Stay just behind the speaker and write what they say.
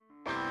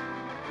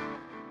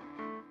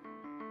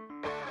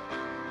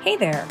Hey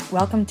there,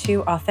 welcome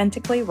to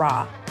Authentically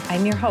Raw.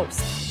 I'm your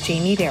host,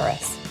 Jamie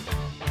Darris.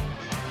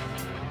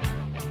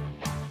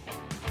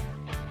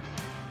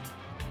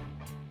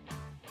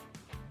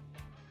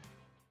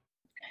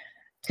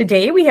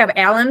 Today we have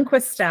Alan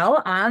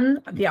Questel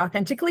on the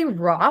Authentically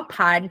Raw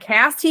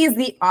podcast. He is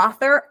the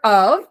author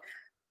of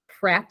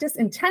Practice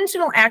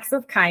Intentional Acts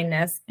of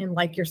Kindness and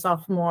Like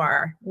Yourself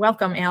More.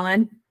 Welcome,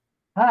 Alan.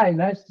 Hi,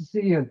 nice to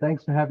see you. And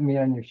thanks for having me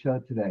on your show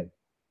today.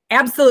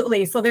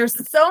 Absolutely. So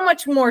there's so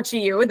much more to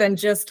you than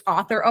just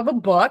author of a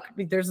book.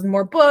 There's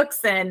more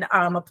books and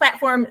a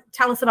platform.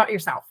 Tell us about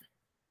yourself.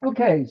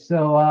 Okay,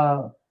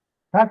 so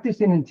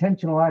practicing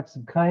intentional acts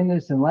of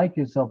kindness and like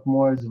yourself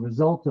more is a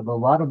result of a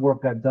lot of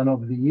work I've done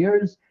over the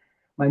years.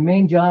 My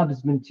main job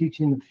has been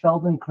teaching the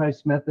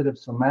Feldenkrais method of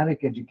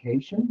somatic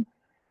education.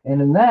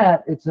 And in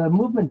that, it's a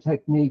movement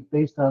technique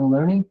based on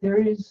learning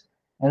theories.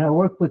 And I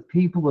work with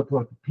people with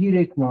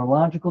orthopedic,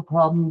 neurological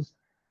problems,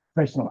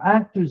 professional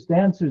actors,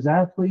 dancers,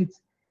 athletes,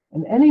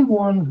 and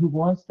anyone who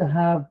wants to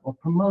have or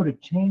promote a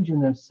change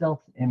in their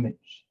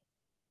self-image.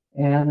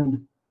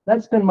 And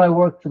that's been my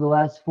work for the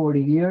last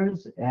 40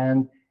 years.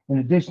 And in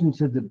addition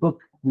to the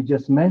book we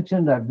just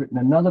mentioned, I've written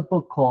another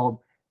book called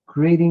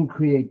Creating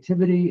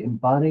Creativity,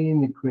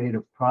 Embodying the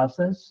Creative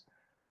Process,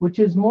 which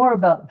is more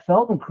about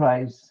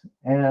Feldenkrais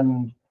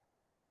and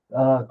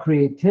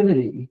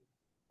creativity.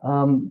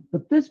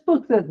 But this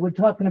book that we're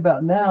talking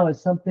about now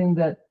is something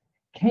that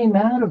came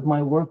out of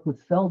my work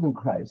with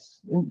Feldenkrais.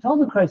 In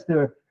Feldenkrais,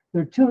 there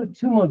are two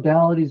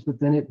modalities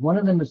within it. One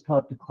of them is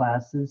taught to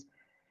classes.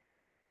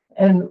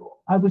 And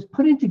I was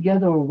putting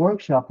together a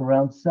workshop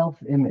around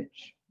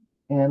self-image.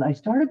 And I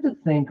started to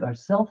think our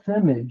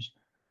self-image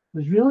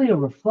was really a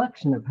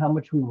reflection of how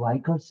much we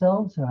like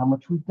ourselves or how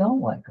much we don't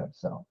like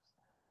ourselves.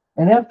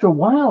 And after a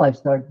while, I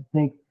started to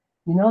think,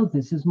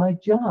 this is my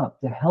job,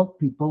 to help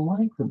people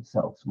like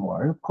themselves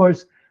more. And of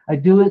course, I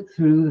do it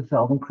through the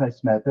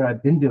Feldenkrais method.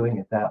 I've been doing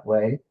it that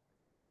way.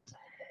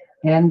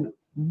 And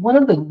one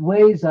of the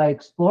ways I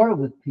explore it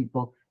with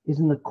people is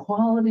in the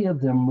quality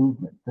of their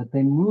movement, that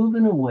they move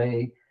in a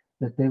way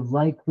that they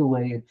like the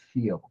way it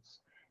feels.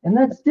 And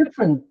that's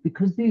different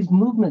because these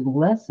movement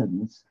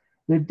lessons,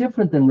 they're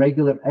different than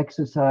regular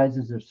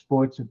exercises or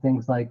sports or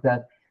things like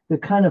that. They're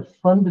kind of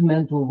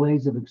fundamental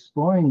ways of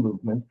exploring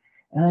movement.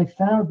 And I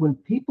found when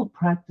people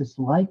practice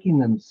liking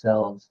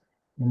themselves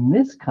in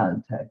this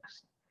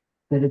context,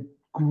 that it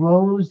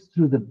grows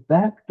through the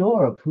back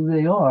door of who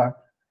they are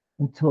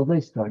until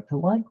they start to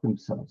like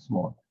themselves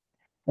more.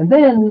 And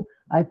then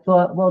I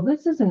thought, well,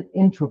 this is an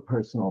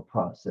intrapersonal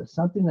process,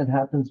 something that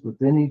happens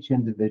within each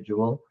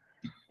individual.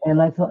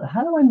 And I thought,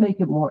 how do I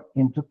make it more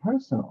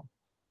interpersonal?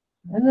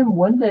 And then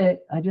one day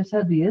I just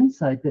had the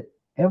insight that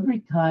every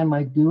time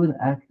I do an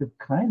act of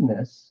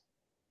kindness,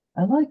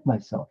 I like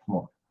myself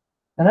more.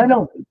 And I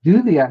don't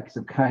do the acts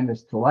of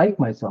kindness to like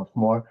myself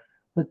more,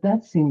 but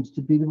that seems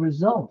to be the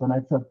result. And I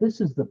thought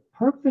this is the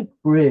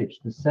perfect bridge,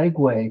 the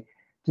segue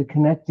to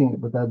connecting it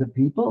with other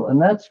people.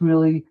 And that's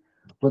really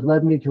what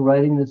led me to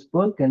writing this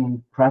book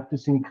and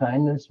practicing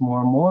kindness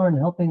more and more and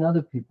helping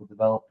other people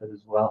develop it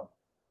as well.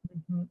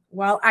 Mm-hmm.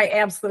 Well, I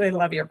absolutely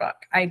love your book.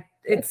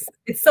 It's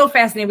so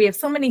fascinating. We have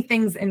so many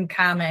things in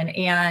common.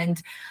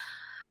 And,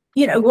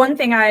 one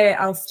thing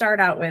I'll start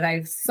out with, I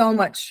have so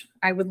much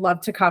I would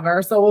love to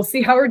cover. So we'll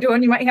see how we're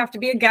doing. You might have to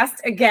be a guest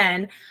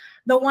again.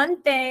 The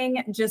one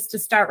thing, just to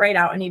start right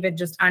out, and even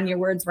just on your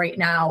words right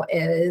now,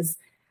 is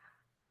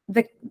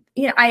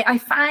I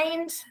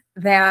find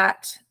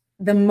that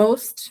the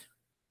most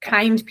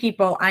kind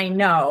people I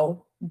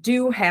know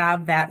do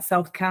have that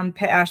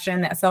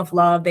self-compassion, that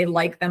self-love. They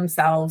like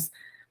themselves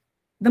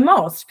the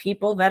most.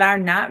 People that are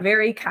not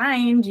very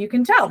kind, you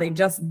can tell they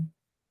just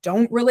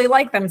don't really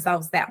like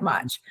themselves that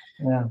much.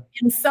 Yeah.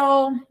 And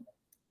so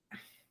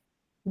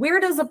where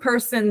does a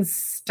person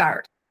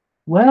start?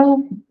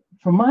 Well,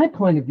 from my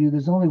point of view,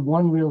 there's only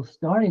one real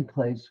starting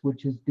place,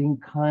 which is being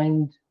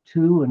kind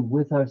to and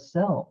with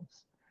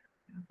ourselves.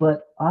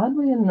 But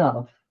oddly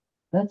enough,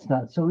 that's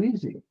not so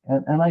easy.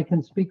 And I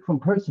can speak from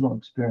personal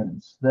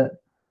experience that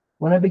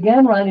when I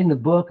began writing the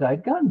book,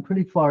 I'd gotten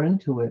pretty far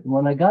into it. And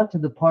when I got to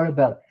the part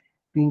about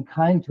being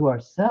kind to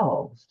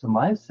ourselves, to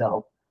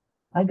myself,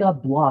 I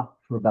got blocked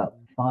for about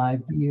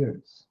 5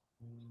 years.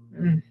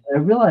 And I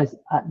realized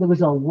there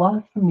was a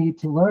lot for me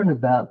to learn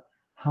about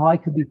how I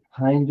could be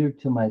kinder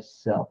to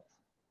myself.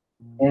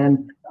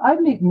 And I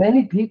meet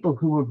many people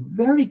who are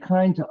very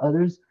kind to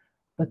others,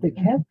 but they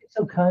can't be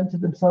so kind to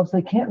themselves.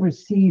 They can't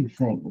receive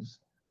things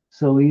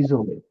so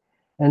easily.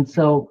 And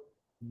so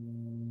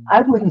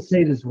I wouldn't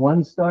say there's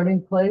one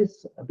starting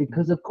place,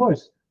 because of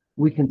course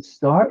we can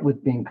start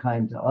with being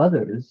kind to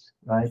others,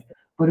 right?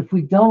 But if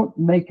we don't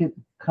make it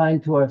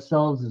kind to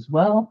ourselves as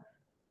well,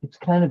 it's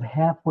kind of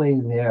halfway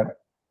there.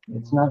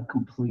 It's not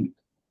complete.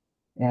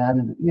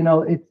 And,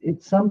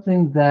 it's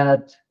something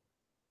that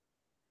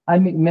I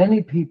meet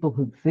many people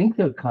who think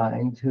they're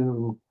kind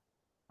who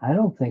I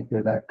don't think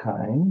they're that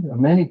kind, or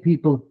many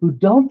people who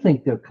don't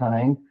think they're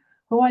kind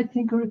who I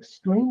think are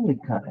extremely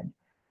kind.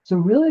 So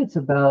really it's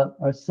about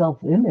our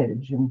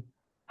self-image and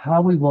how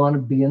we want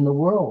to be in the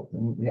world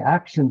and the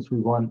actions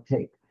we want to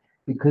take.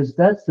 Because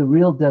that's the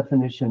real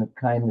definition of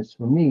kindness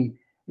for me,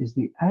 is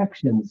the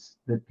actions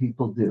that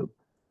people do.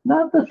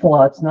 Not the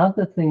thoughts, not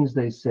the things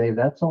they say,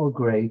 that's all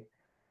great,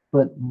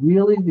 but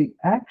really the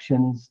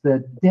actions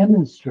that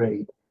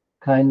demonstrate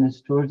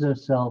kindness towards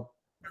ourselves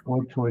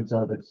or towards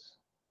others.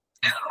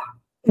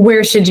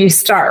 Where should you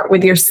start?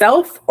 With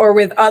yourself or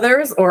with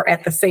others, or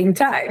at the same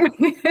time?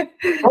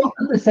 Both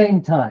at the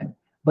same time.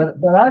 But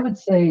I would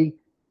say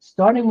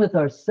starting with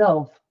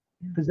ourselves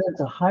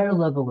presents a higher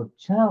level of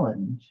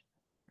challenge,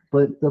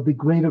 but there'll be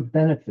greater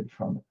benefit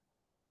from it.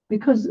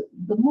 Because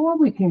the more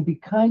we can be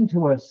kind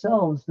to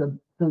ourselves, the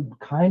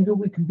kinder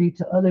we can be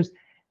to others,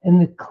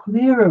 and the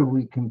clearer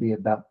we can be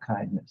about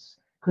kindness.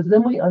 Because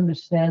then we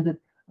understand it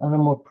on a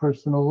more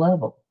personal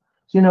level.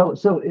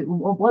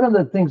 One of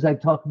the things I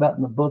talk about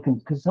in the book, and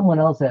because someone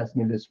else asked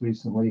me this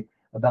recently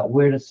about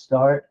where to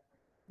start,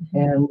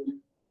 and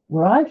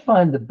where I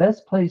find the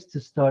best place to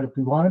start if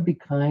we want to be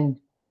kind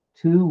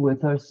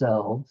with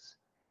ourselves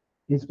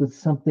is with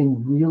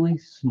something really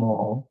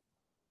small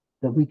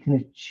that we can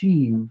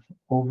achieve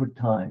over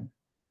time.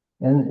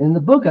 And in the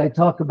book, I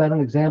talk about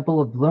an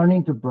example of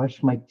learning to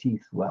brush my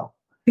teeth well.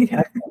 Yeah.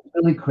 That's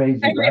really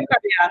crazy, right?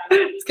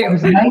 Yeah. I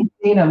was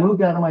 19, I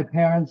moved out of my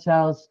parents'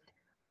 house,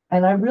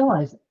 and I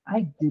realized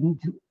I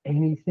didn't do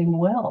anything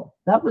well.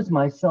 That was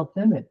my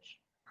self-image,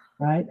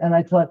 right? And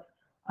I thought,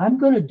 I'm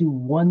going to do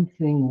one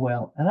thing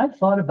well. And I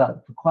thought about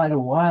it for quite a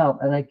while,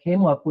 and I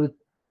came up with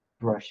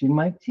brushing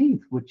my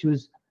teeth, which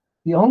was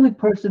the only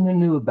person who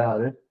knew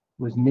about it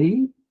was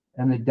me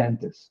and the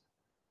dentist,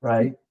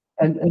 right?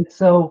 And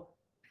so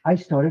I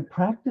started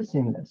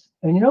practicing this.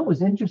 And what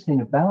was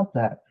interesting about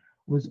that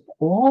was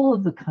all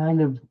of the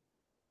kind of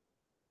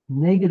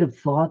negative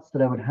thoughts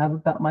that I would have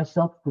about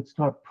myself would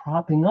start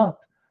propping up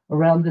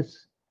around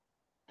this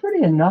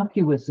pretty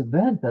innocuous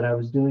event that I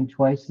was doing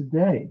twice a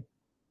day.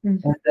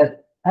 Mm-hmm. And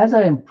that as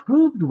I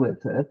improved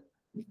with it,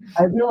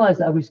 I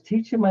realized I was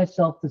teaching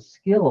myself the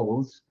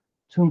skills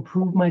to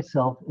improve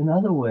myself in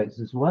other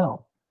ways as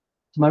well.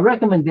 So my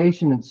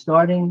recommendation in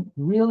starting,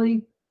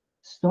 really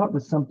start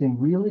with something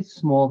really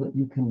small that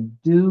you can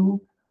do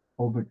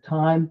over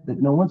time,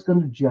 that no one's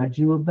going to judge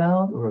you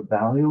about or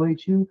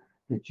evaluate you,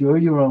 that you're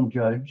your own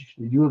judge,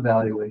 that you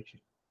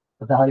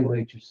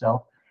evaluate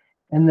yourself,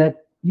 and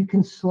that you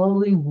can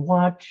slowly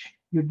watch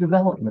your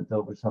development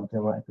over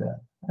something like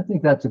that. I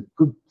think that's a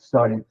good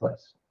starting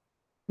place.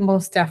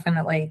 Most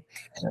definitely.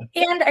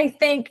 Yeah. And I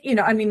think,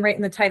 right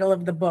in the title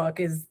of the book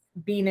is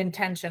being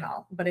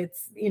intentional, but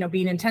it's,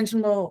 being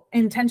intentional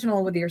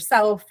with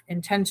yourself,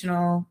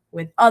 intentional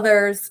with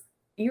others.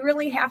 You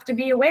really have to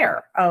be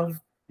aware of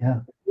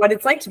what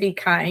it's like to be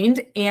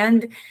kind.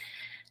 And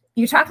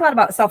you talk a lot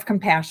about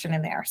self-compassion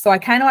in there. So I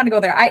kind of want to go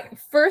there.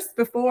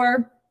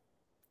 Before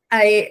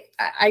I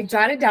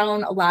jotted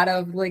down a lot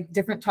of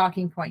different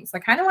talking points. I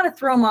kind of want to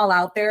throw them all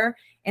out there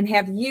and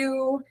have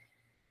you,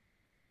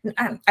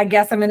 I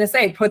guess I'm going to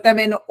say, put them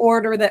in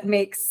order that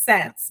makes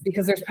sense,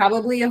 because there's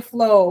probably a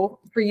flow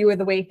for you of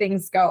the way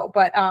things go.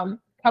 But a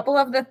couple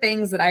of the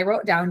things that I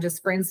wrote down,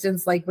 just for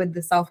instance, like with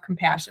the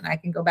self-compassion, I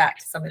can go back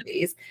to some of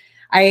these.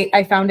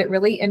 I found it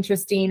really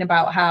interesting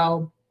about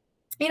how,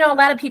 a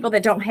lot of people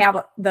that don't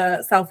have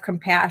the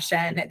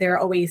self-compassion, they're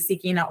always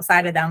seeking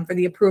outside of them for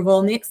the approval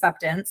and the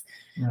acceptance.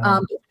 Yeah.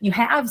 You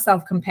have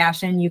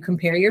self-compassion, you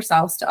compare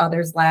yourselves to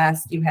others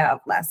less, you have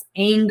less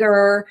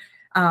anger.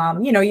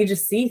 You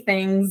just see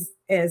things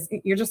as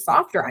you're just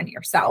softer on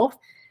yourself.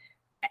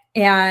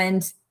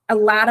 And a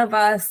lot of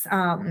us,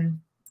 I'll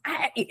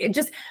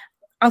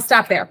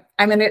stop there.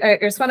 I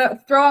just want to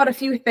throw out a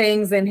few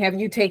things and have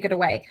you take it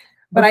away.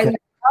 But okay. I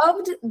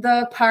loved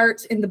the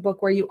part in the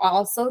book where you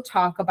also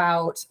talk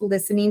about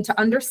listening to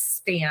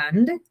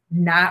understand,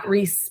 not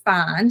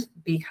respond,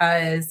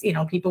 because,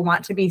 people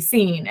want to be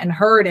seen and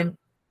heard and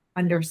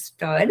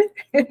understood.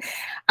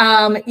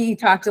 You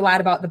talked a lot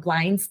about the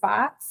blind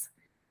spots.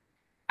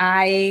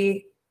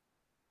 I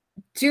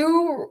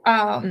do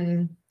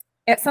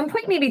at some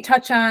point maybe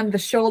touch on the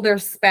shoulder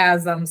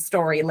spasm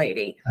story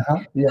lady.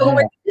 Yeah. So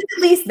at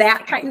least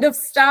that kind of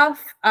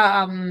stuff.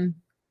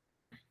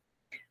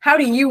 How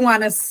do you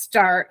want to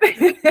start?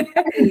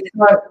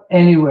 Start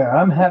anywhere.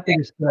 I'm happy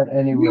to start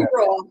anywhere.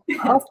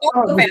 I'll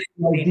start with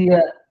the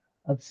idea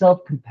of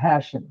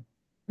self-compassion.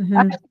 Mm-hmm.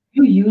 Actually,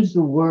 you used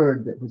a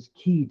word that was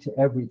key to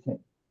everything.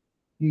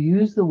 You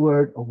used the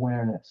word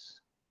awareness.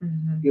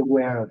 Mm-hmm. Be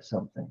aware of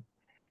something.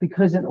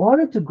 Because in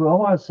order to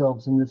grow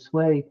ourselves in this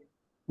way,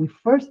 we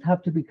first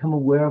have to become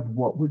aware of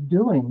what we're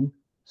doing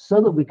so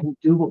that we can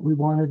do what we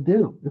want to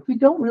do. If we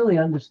don't really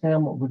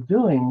understand what we're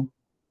doing,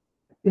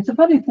 it's a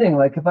funny thing.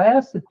 Like if I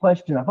asked the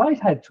question, if I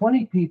had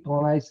 20 people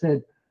and I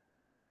said,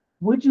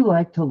 would you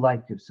like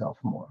yourself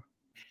more?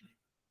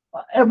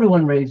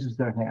 Everyone raises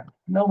their hand.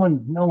 No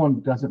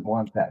one doesn't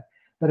want that.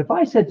 But if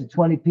I said to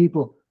 20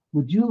 people,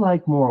 would you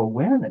like more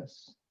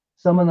awareness?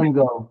 Some of them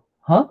go,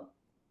 huh?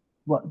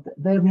 Well,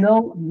 they have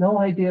no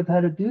idea of how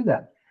to do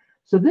that.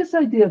 So this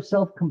idea of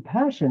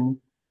self-compassion,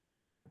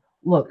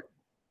 look,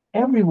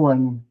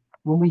 everyone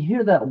when we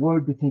hear that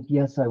word, we think,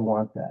 yes, I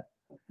want that.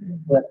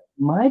 But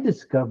my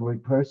discovery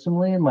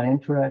personally and my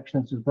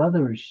interactions with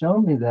others show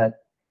me that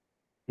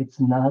it's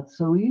not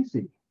so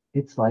easy.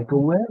 It's like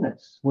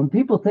awareness. When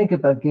people think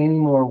about gaining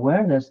more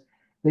awareness,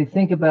 they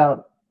think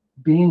about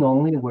being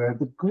only aware of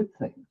the good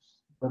things.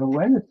 But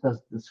awareness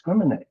doesn't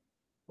discriminate.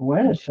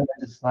 Awareness shines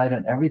a light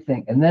on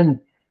everything. And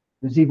then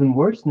there's even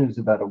worse news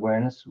about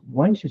awareness.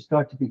 Once you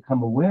start to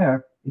become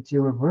aware, it's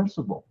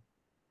irreversible.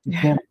 You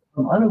can't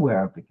become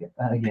unaware of it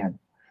again.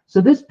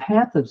 So this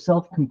path of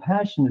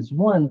self-compassion is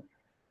one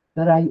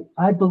that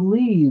I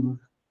believe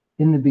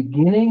in the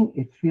beginning,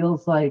 it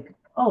feels like,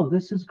 oh,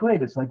 this is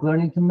great. It's like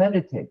learning to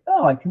meditate.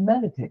 Oh, I can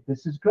meditate.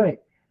 This is great.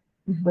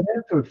 But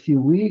after a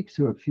few weeks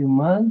or a few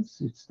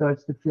months, it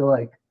starts to feel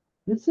like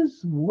this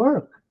is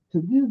work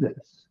to do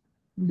this,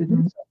 to do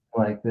something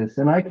like this.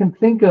 And I can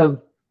think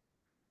of,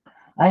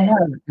 I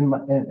have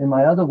in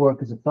my other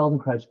work as a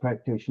Feldenkrais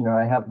practitioner,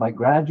 I have my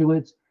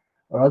graduates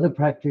or other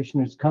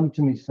practitioners come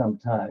to me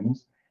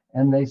sometimes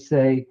and they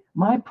say,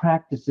 my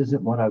practice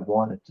isn't what I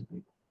want it to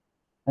be.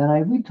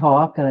 And we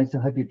talk and I say,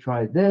 have you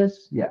tried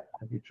this? Yeah.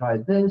 Have you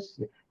tried this?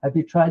 Yeah. Have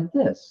you tried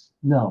this?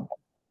 No.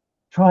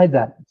 Try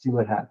that and see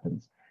what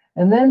happens.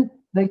 And then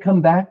they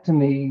come back to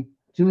me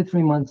 2 or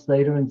 3 months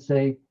later and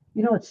say,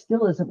 it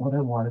still isn't what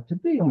I want it to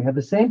be. And we have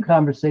the same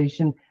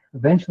conversation.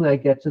 Eventually I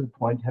get to the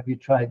point, have you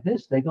tried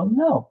this? They go,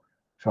 no,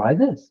 try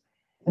this.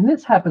 And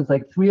this happens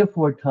like 3 or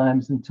 4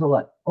 times until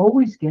I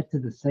always get to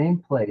the same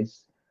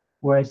place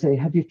where I say,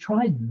 have you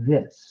tried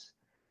this?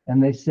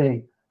 And they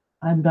say,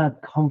 I'm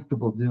not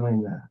comfortable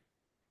doing that.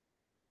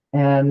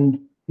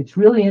 And it's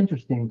really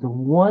interesting. The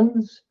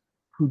ones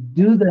who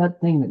do that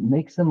thing that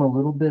makes them a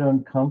little bit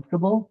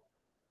uncomfortable,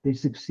 they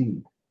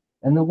succeed.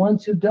 And the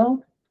ones who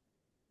don't,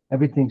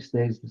 everything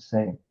stays the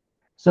same.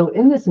 So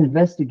in this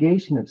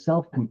investigation of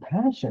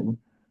self-compassion,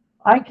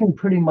 I can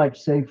pretty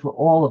much say for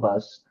all of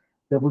us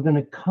that we're going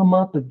to come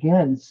up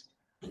against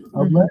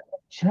a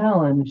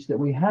challenge that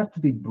we have to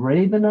be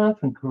brave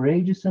enough and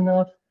courageous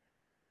enough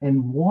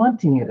and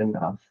wanting it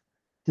enough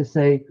to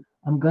say,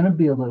 I'm going to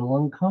be a little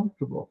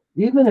uncomfortable.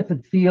 Even if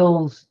it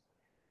feels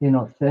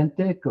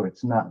inauthentic or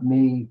it's not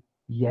me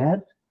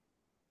yet,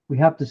 we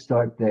have to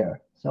start there.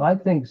 So I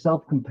think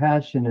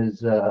self-compassion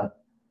is a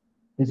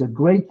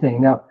great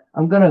thing. Now,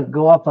 I'm going to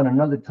go off on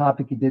another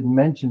topic you didn't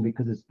mention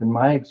because it's been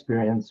my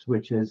experience,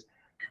 which is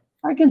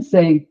I can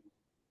say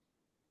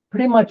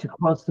pretty much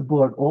across the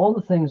board, all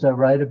the things I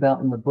write about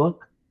in the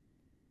book,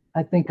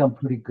 I think I'm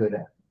pretty good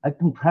at. I've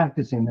been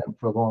practicing them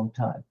for a long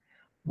time.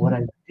 What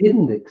I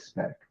didn't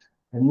expect,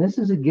 and this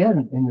is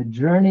again in the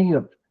journey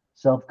of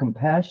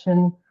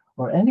self-compassion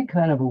or any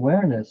kind of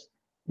awareness,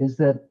 is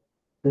that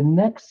the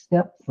next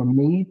step for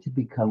me to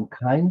become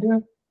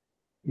kinder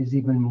is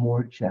even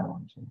more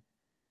challenging.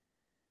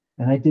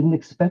 And I didn't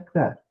expect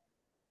that.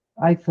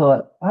 I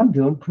thought I'm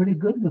doing pretty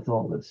good with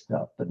all this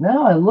stuff. But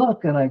now I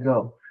look and I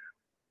go,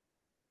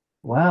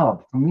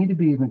 wow, for me to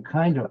be even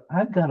kinder,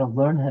 I've got to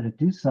learn how to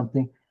do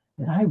something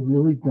that I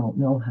really don't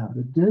know how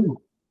to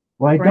do,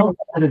 or I don't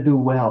know how to do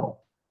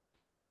well.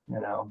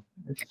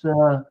 It's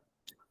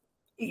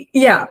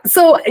yeah.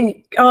 So,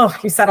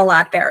 you said a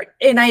lot there,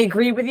 and I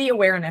agree with the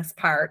awareness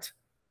part.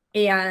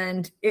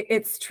 And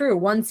it's true.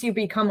 Once you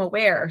become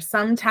aware,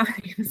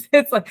 sometimes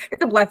it's a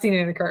blessing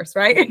and a curse,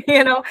 right?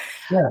 Yeah.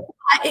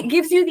 It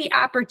gives you the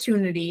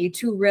opportunity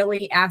to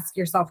really ask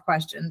yourself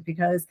questions,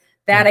 because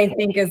that I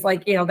think is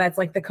that's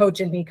like the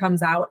coach in me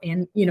comes out,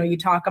 and, you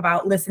talk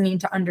about listening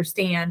to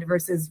understand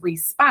versus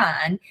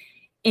respond.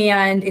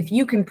 And if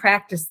you can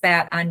practice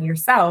that on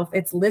yourself,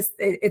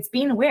 it's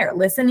being aware,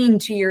 listening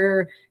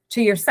to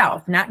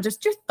yourself, not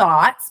just your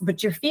thoughts,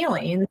 but your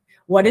feelings.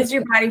 What is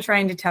your body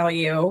trying to tell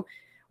you?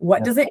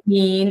 What does it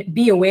mean?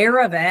 Be aware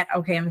of it.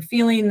 Okay, I'm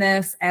feeling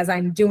this as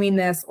I'm doing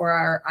this,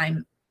 or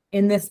I'm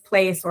in this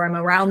place, or I'm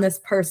around this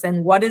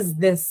person. What is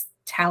this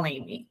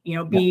telling me?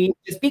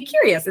 Just be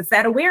curious. It's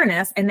that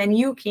awareness, and then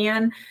you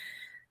can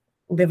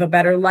live a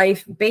better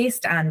life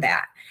based on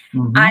that.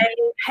 I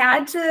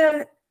had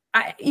to,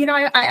 I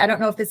don't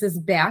know if this is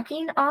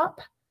backing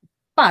up,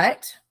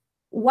 but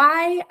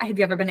why? Have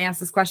you ever been asked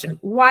this question?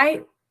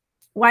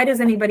 Why does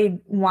anybody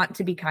want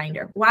to be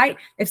kinder? Why,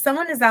 if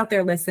someone is out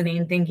there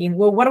listening, thinking,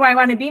 well, what do I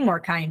want to be more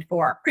kind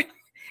for?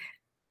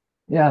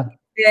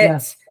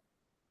 Is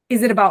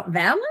it about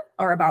them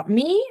or about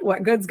me?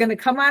 What good's going to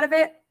come out of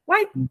it?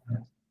 Why?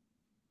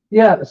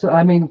 Yeah. So,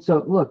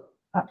 look,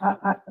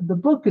 the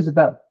book is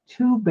about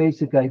 2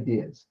 basic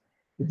ideas.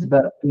 It's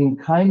about being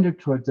kinder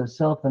towards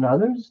ourselves and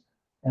others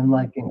and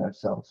liking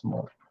ourselves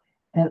more.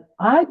 And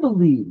I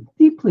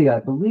deeply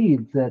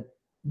believe that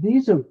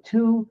these are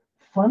 2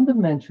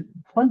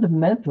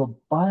 fundamental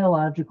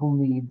biological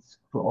needs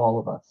for all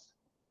of us.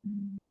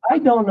 I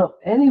don't know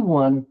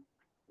anyone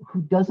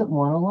who doesn't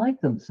want to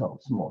like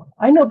themselves more.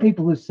 I know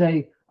people who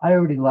say, I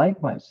already like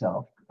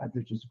myself,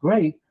 which is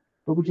great,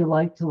 but would you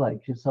like to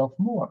like yourself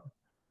more?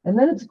 And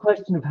then it's a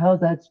question of how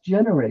that's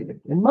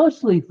generated. And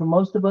mostly for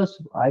most of us,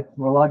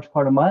 for a large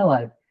part of my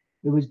life,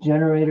 it was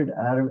generated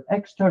out of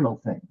external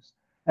things,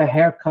 a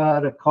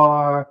haircut, a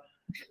car,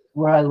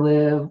 where I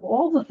live,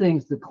 all the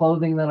things, the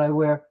clothing that I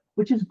wear,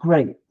 which is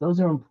great. Those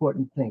are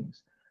important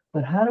things.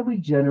 But how do we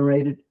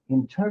generate it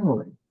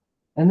internally?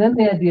 And then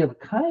the idea of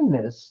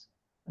kindness,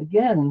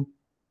 again,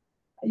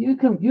 you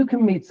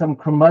can meet some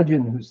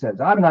curmudgeon who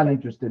says, I'm not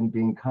interested in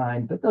being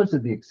kind, but those are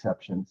the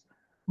exceptions.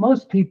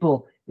 Most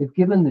people, if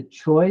given the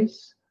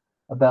choice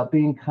about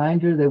being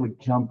kinder, they would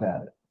jump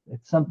at it.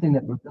 It's something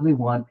that we really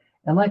want.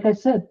 And like I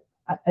said,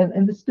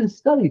 and it's been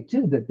studied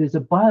too, that there's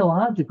a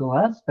biological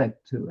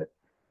aspect to it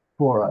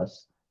for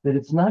us, that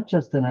it's not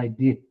just an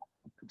idea,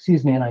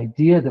 an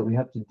idea that we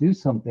have to do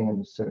something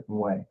in a certain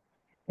way.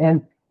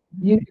 And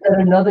you said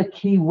another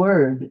key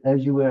word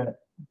as you were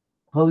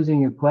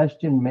posing your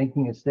question,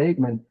 making a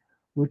statement,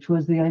 which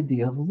was the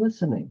idea of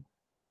listening.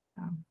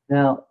 Yeah.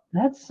 Now,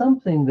 that's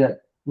something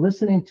that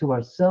listening to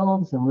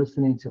ourselves and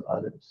listening to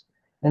others.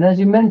 And as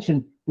you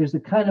mentioned, there's the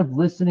kind of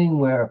listening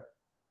where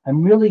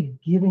I'm really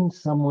giving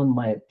someone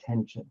my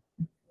attention,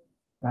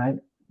 right?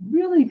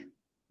 Really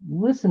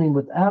listening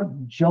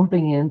without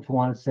jumping in to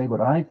want to say what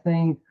I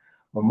think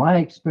or my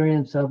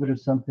experience of it or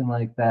something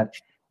like that.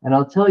 And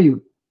I'll tell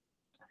you,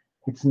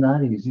 it's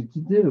not easy to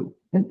do.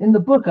 In the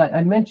book,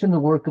 I mentioned the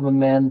work of a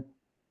man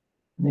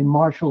named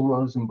Marshall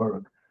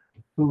Rosenberg,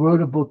 who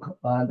wrote a book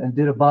and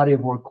did a body of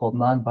work called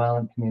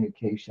Nonviolent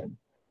Communication.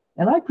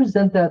 And I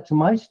present that to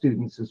my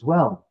students as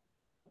well.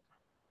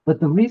 But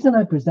the reason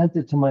I present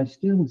it to my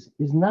students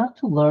is not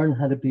to learn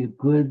how to be a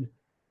good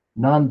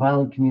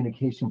nonviolent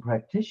communication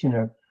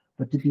practitioner,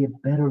 but to be a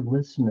better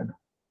listener.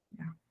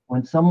 Yeah.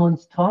 When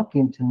someone's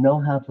talking, to know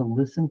how to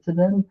listen to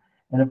them.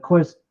 And of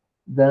course,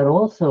 that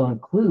also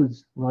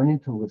includes learning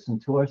to listen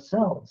to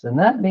ourselves. And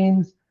that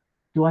means,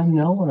 do I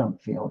know what I'm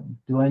feeling?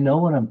 Do I know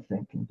what I'm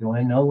thinking? Do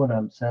I know what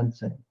I'm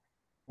sensing?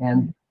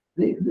 And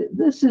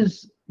this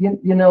is,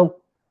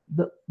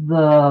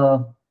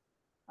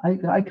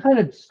 I kind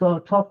of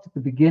talked at the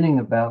beginning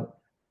about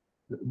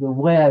the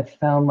way I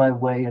found my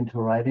way into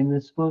writing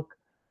this book.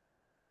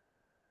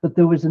 But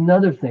there was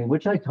another thing,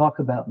 which I talk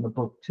about in the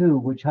book too,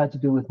 which had to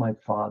do with my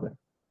father.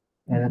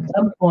 And at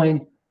some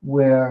point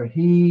where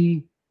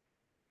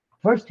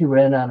first he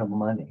ran out of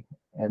money,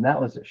 and that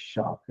was a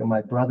shock. And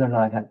my brother and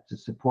I had to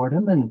support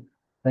him, and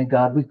thank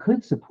God we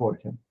could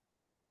support him.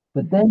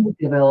 But then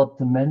he developed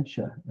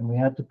dementia, and we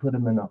had to put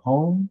him in a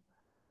home.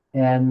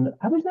 And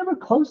I was never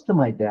close to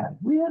my dad.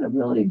 We had a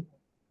really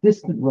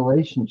distant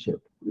relationship.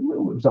 It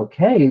was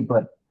okay,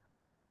 but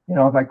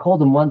if I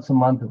called him once a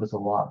month, it was a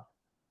lot.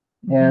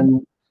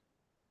 And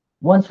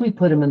once we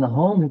put him in the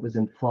home, it was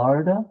in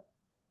Florida,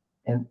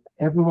 and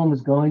everyone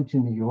was going to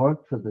New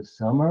York for the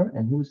summer,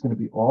 and he was going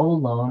to be all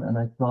alone. And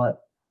I thought,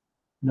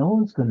 no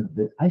one's going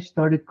to. I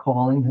started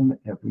calling him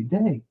every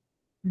day.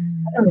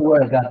 I don't know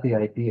where I got the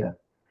idea.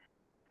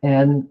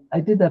 And I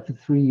did that for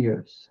 3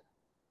 years.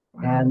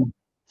 Wow. And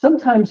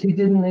sometimes he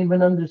didn't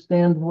even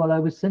understand what I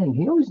was saying.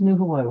 He always knew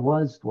who I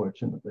was,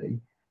 fortunately.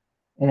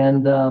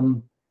 And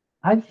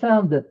I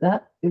found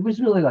that it was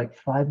really like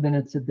 5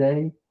 minutes a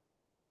day.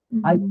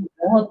 I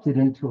developed it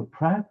into a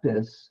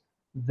practice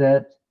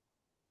that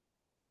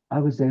I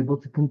was able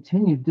to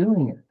continue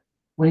doing it.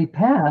 When he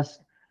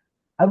passed,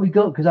 I would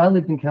go, because I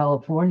lived in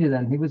California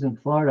then, he was in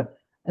Florida.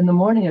 In the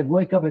morning, I'd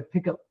wake up, I'd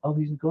pick up, oh,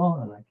 he's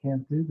gone. I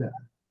can't do that.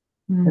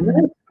 And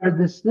then I started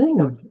this thing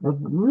of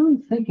really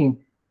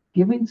thinking,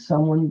 giving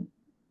someone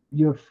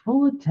your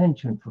full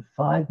attention for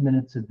 5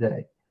 minutes a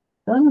day.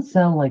 Doesn't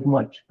sound like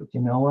much, but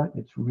you know what?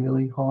 It's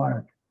really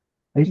hard.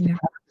 I used to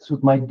practice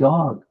with my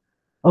dog.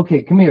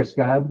 Okay, come here,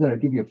 Scott. I'm going to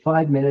give you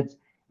 5 minutes.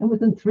 And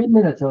within 3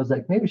 minutes, I was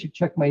like, maybe I should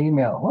check my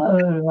email.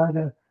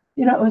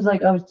 It was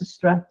like I was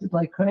distracted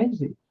like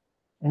crazy.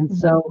 And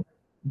so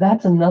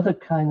that's another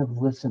kind of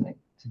listening,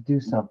 to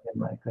do something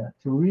like that,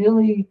 to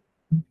really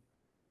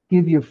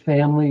give your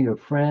family, your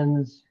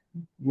friends,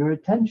 your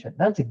attention.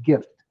 That's a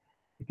gift.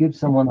 To give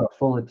someone our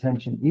full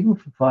attention, even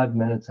for 5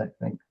 minutes, I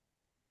think.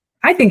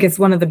 I think it's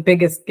one of the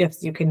biggest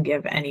gifts you can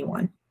give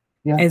anyone.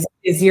 Yeah.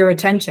 Is your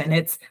attention.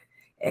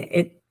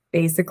 It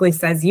basically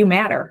says you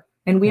matter,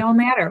 and we all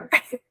matter.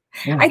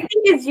 Yeah. I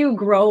think as you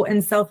grow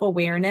in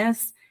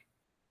self-awareness,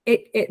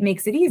 it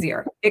makes it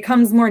easier. It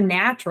comes more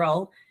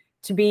natural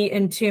to be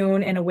in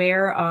tune and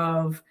aware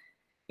of,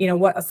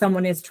 what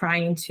someone is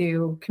trying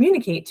to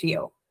communicate to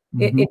you.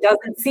 It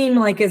doesn't seem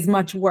like as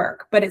much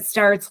work, but it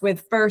starts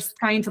with first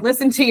trying to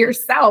listen to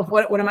yourself.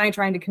 What am I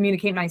trying to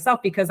communicate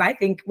myself? Because I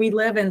think we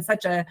live in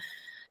such a,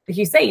 like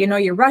you say,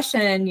 you're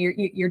rushing,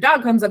 your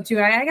dog comes up to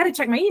you, I got to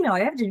check my email.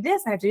 I have to do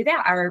this, I have to do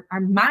that. Our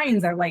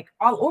minds are like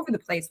all over the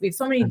place. We have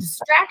so many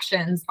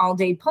distractions all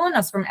day pulling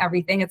us from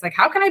everything. It's like,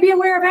 how can I be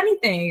aware of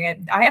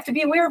anything? I have to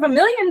be aware of a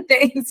million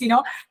things,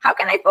 how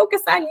can I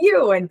focus on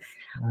you? And,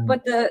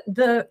 but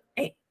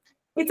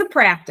it's a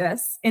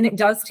practice, and it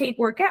does take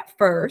work at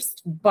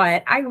first,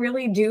 but I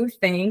really do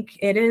think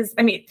it is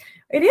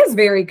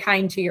very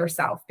kind to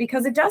yourself,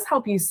 because it does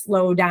help you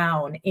slow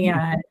down.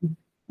 And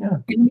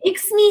it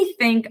makes me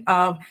think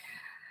of,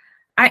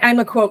 I'm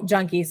a quote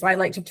junkie, so I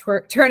like to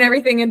turn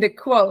everything into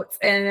quotes.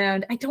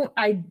 And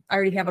I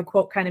already have a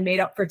quote kind of made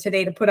up for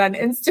today to put on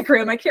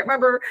Instagram. I can't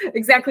remember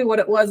exactly what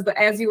it was, but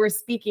as you were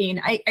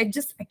speaking, I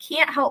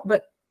can't help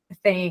but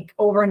think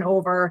over and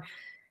over,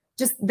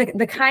 just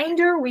the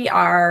kinder we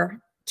are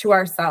to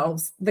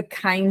ourselves, the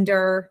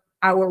kinder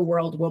our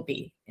world will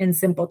be, in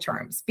simple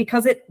terms,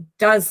 because it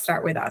does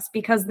start with us.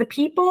 Because the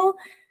people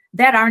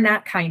that are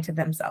not kind to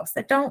themselves,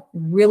 that don't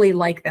really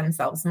like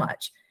themselves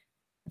much,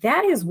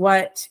 that is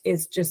what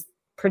is just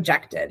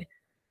projected.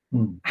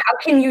 How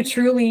can you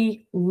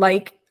truly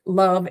like,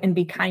 love, and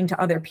be kind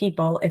to other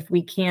people if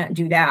we can't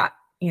do that,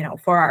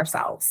 for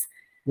ourselves?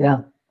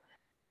 Yeah.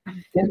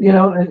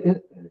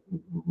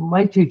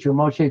 My teacher,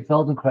 Moshe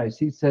Feldenkrais,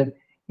 he said,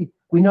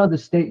 we know the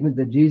statement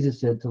that Jesus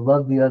said, to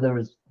love the other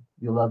as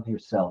you love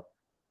yourself.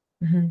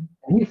 And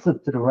he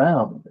flipped it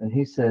around and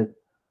he said,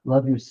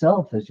 love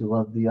yourself as you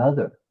love the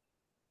other,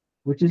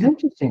 which is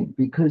interesting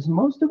because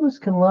most of us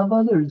can love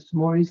others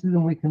more easily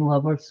than we can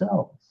love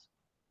ourselves.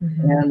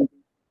 And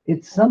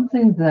it's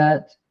something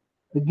that,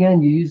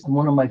 again, you used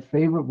one of my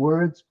favorite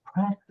words,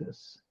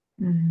 practice.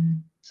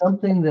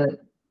 Something that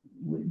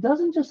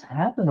doesn't just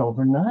happen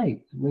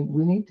overnight.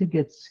 We need to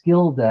get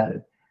skilled at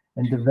it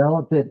and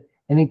develop it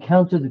and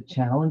encounter the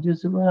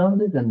challenges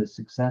around it and the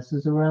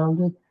successes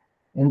around it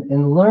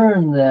and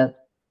learn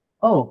that,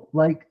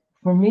 like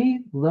for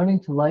me,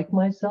 learning to like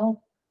myself,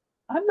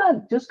 I'm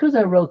not, just because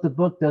I wrote the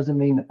book doesn't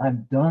mean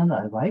I'm done.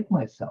 I like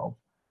myself.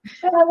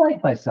 And I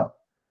like myself.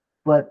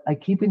 But I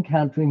keep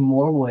encountering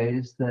more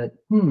ways that,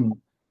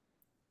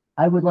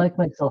 I would like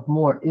myself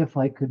more if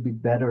I could be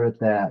better at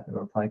that,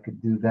 or if I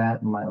could do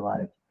that in my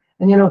life.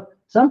 And,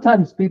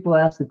 sometimes people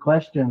ask the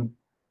question,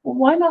 well,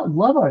 why not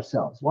love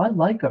ourselves? Why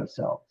like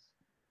ourselves?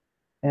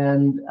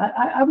 And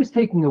I was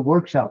taking a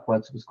workshop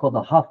once. It was called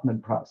the Hoffman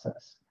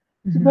process.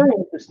 It's a very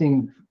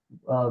interesting,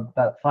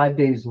 about 5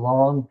 days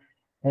long.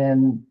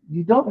 And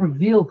you don't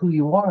reveal who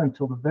you are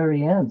until the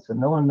very end. So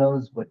no one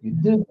knows what you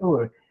do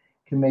or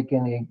can make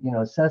any,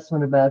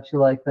 assessment about you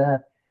like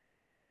that.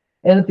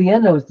 And at the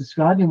end, I was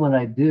describing what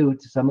I do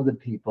to some of the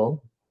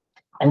people.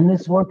 And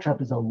this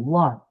workshop is a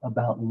lot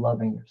about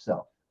loving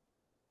yourself.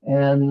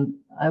 And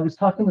I was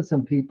talking with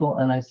some people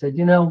and I said,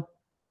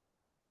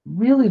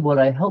 really what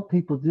I help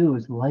people do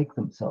is like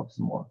themselves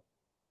more.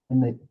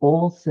 And they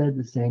all said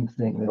the same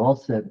thing. They all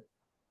said,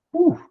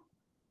 "Ooh,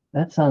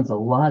 that sounds a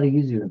lot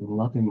easier than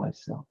loving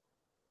myself."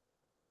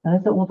 And I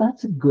thought, well,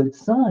 that's a good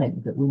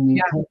sign that we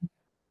need to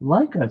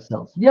like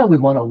ourselves. Yeah, we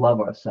want to love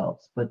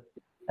ourselves, but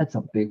that's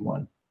a big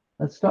one.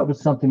 Let's start with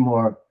something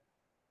more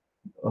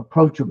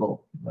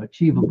approachable,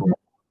 achievable.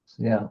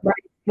 Yeah. Right.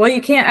 Well,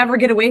 you can't ever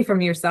get away from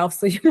yourself,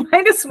 so you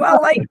might as well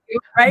like you,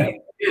 right?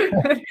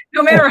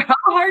 No matter how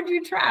hard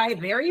you try,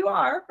 there you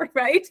are,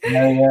 right?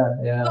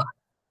 Yeah.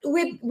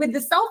 With the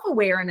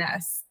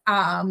self-awareness,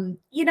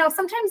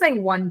 sometimes I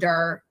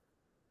wonder,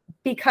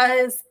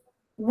 because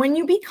when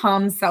you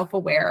become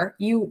self-aware,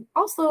 you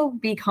also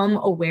become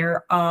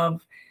aware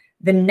of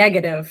the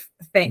negative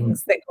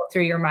things that go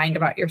through your mind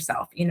about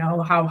yourself,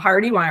 how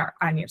hard you are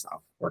on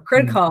yourself. We're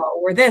critical,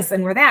 we're this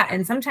and we're that.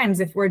 And sometimes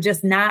if we're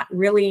just not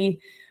really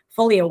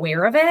fully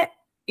aware of it,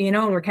 and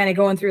we're kind of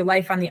going through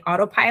life on the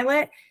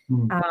autopilot,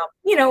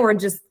 we're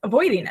just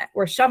avoiding it.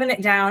 We're shoving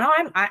it down.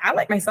 I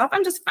like myself.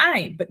 I'm just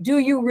fine. But do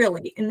you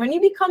really? And when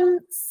you become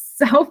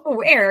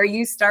self-aware,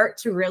 you start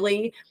to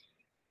really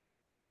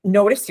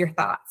notice your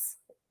thoughts.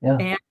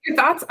 And your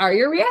thoughts are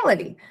your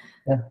reality.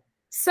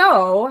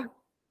 So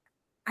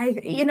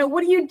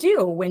what do you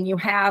do when you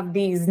have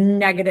these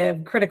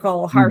negative,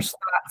 critical, harsh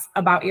thoughts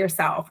about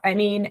yourself? I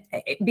mean,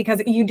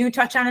 because you do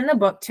touch on in the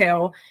book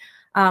too,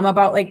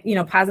 about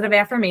positive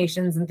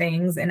affirmations and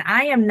things. And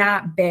I am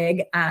not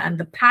big on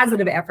the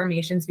positive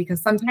affirmations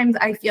because sometimes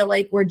I feel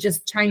like we're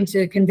just trying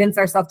to convince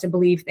ourselves to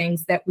believe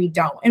things that we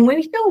don't. And when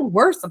we feel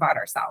worse about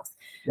ourselves,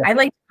 I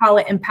like to call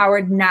it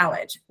empowered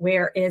knowledge,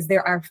 whereas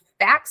there are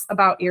facts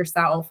about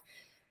yourself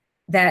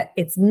that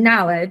it's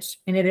knowledge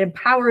and it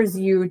empowers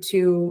you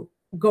to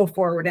go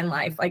forward in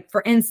life. Like,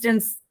 for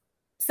instance,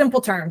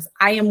 simple terms,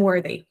 I am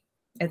worthy.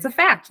 It's a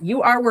fact.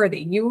 You are worthy.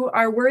 You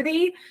are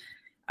worthy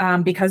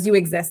because you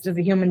exist as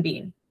a human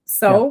being.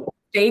 So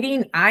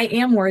stating I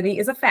am worthy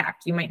is a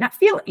fact. You might not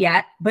feel it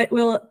yet, but it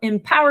will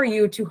empower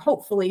you to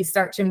hopefully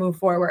start to move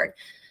forward.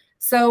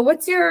 So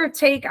what's your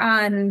take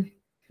on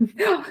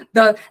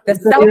the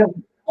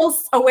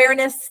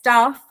self-awareness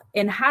stuff,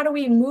 and how do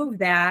we move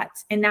that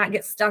and not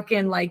get stuck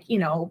in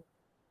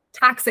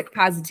toxic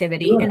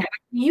positivity, and how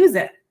do we use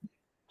it?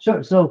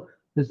 Sure. So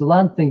there's a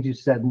lot of things you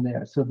said in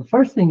there. So the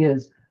first thing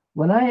is,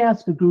 when I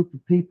ask a group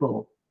of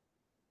people,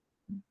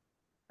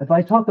 if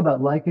I talk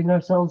about liking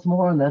ourselves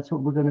more, and that's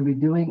what we're going to be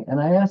doing,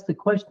 and I ask the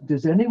question,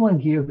 does anyone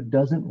here who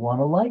doesn't want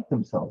to like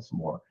themselves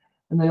more?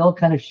 And they all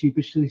kind of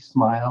sheepishly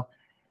smile.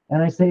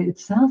 And I say, it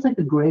sounds like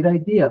a great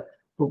idea,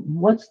 but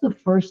what's the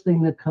first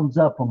thing that comes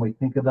up when we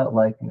think about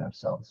liking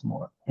ourselves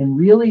more? And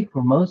really,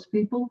 for most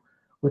people,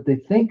 what they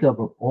think of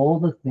are all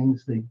the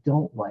things they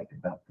don't like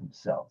about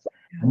themselves.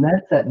 And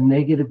that's that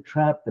negative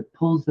trap that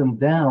pulls them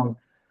down.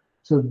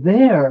 So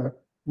there,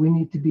 we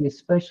need to be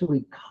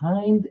especially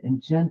kind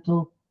and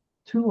gentle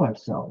to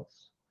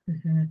ourselves,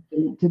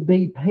 to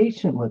be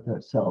patient with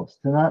ourselves,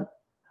 to not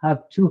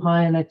have too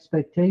high an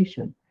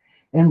expectation.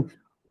 And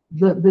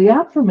the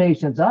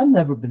affirmations, I've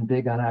never been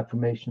big on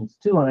affirmations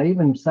too. And I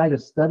even cite a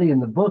study in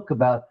the book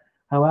about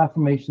how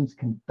affirmations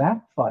can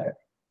backfire.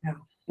 Yeah.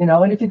 You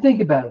know, and if you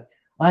think about it,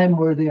 I am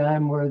worthy, I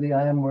am worthy,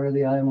 I am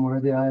worthy, I am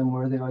worthy, I am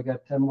worthy. I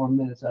got 10 more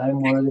minutes. I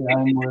am worthy, I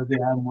am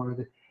worthy, I am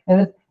worthy.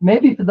 And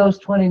maybe for those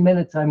 20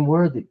 minutes, I'm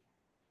worthy.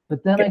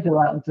 But then I go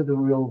out into the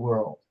real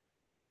world.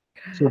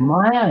 So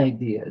my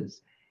idea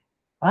is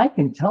I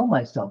can tell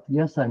myself,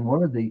 yes, I'm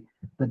worthy,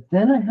 but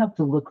then I have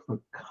to look for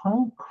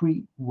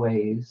concrete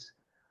ways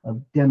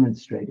of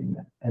demonstrating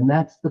that. And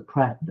that's the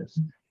practice,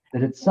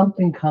 that it's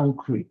something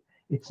concrete.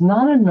 It's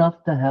not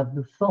enough to have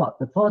the thought.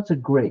 The thoughts are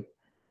great,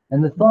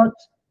 and the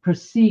thoughts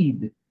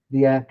precede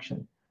the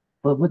action.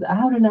 But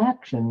without an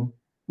action,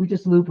 we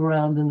just loop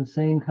around in the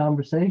same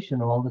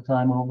conversation all the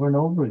time, over and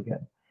over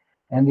again.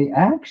 And the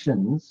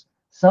actions,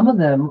 some of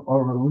them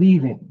are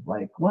relieving.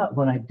 Like, what?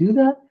 When I do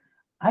that,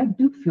 I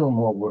do feel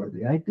more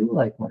worthy. I do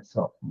like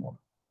myself more.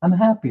 I'm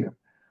happier.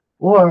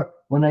 Or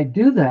when I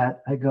do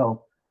that, I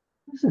go,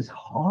 this is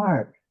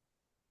hard.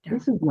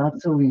 This is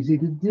not so easy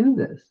to do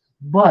this.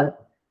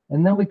 But,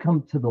 and then we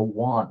come to the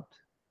want.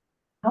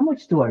 How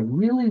much do I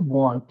really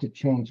want to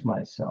change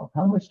myself?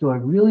 How much do I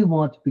really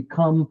want to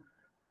become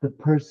the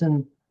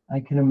person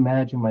I can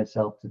imagine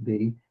myself to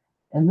be?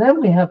 And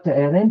then we have to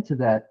add into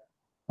that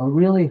a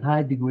really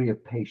high degree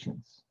of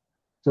patience.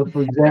 So,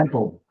 for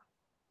example,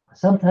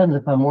 sometimes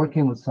if I'm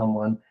working with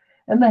someone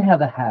and they have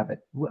a habit,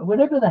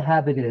 whatever the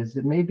habit is,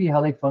 it may be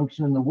how they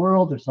function in the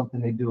world or something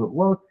they do at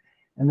work,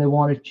 and they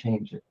want to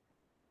change it.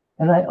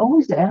 And I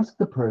always ask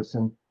the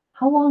person,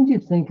 how long do you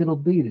think it'll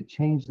be to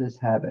change this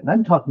habit? And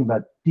I'm talking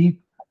about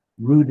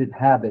deep-rooted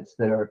habits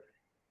that are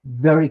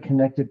very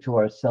connected to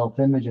our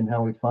self-image and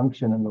how we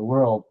function in the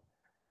world.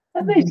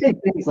 And they say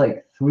things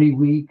like 3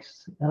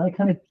 weeks, and I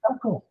kind of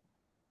chuckle.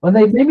 Or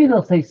maybe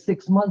they'll say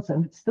 6 months,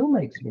 and it still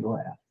makes me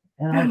laugh.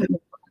 And I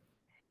think,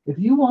 if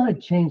you want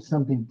to change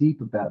something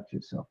deep about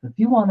yourself, if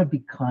you want to be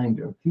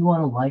kinder, if you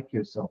want to like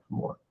yourself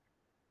more,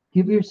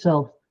 give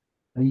yourself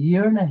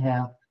 1.5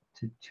 years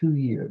to 2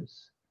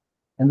 years.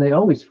 And they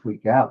always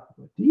freak out.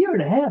 1.5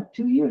 years,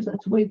 2 years,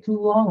 that's way too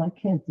long. I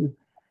can't do.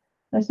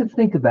 I said,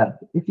 think about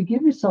it. If you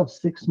give yourself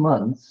 6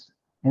 months,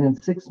 and in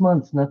 6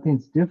 months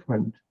nothing's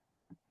different,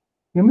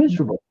 you're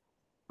miserable.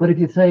 But if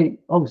you say,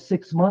 oh,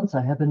 6 months,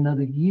 I have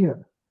another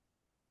year,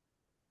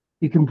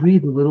 you can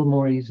breathe a little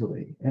more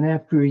easily. And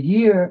after a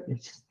year,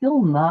 it's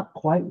still not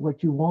quite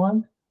what you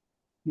want.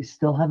 You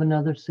still have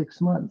another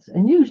 6 months.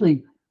 And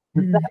usually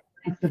with that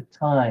length of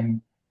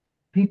time,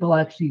 people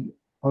actually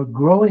are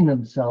growing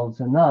themselves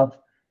enough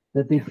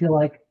that they feel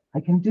like,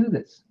 I can do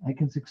this. I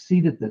can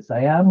succeed at this.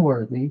 I am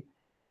worthy,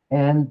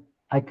 and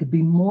I could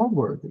be more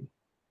worthy.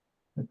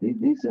 But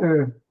these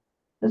are,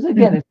 this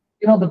again,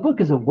 the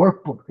book is a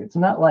workbook. It's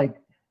not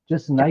like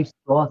just nice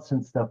thoughts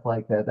and stuff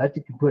like that. That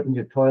you can put in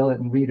your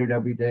toilet and read it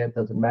every day. It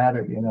doesn't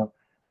matter,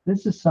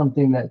 This is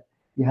something that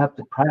you have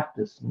to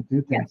practice and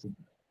do things.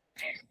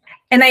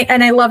 And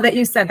I love that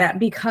you said that,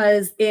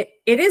 because it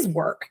is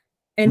work.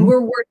 And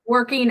we're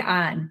working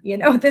on,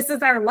 this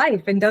is our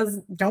life. And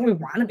don't we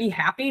want to be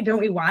happy? Don't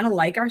we want to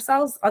like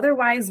ourselves?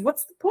 Otherwise,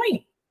 what's the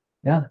point?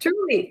 Yeah.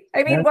 Truly.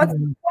 I mean, what's the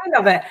point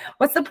of it?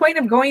 What's the point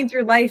of going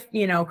through life,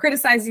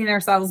 criticizing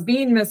ourselves,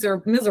 being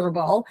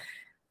miserable?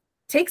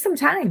 Take some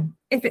time.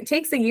 If it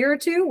takes 1 year or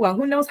two, well,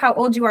 who knows how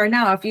old you are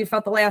now, if you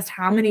felt the last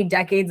how many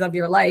decades of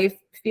your life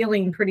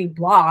feeling pretty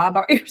blah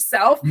about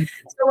yourself.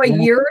 So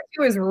 1 year or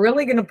two is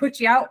really going to put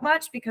you out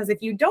much, because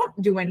if you don't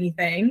do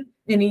anything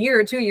in 1 year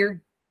or two,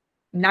 you're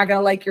not going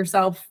to like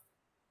yourself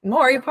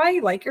more. You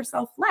probably like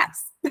yourself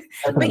less.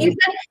 But you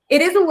said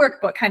it is a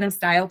workbook kind of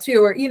style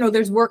too, or,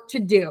 there's work to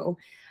do.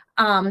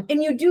 And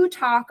you do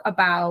talk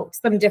about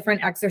some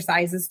different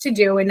exercises to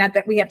do, and not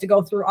that we have to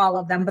go through all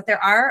of them, but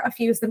there are a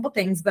few simple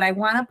things. But I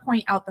want to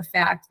point out the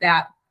fact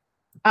that,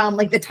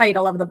 like the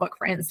title of the book,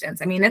 for instance,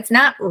 I mean, it's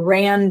not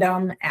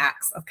random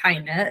acts of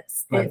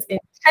kindness. Right. It's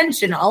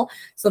intentional.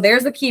 So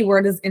there's a key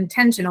word, is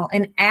intentional.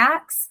 And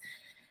acts,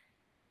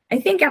 I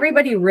think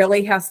everybody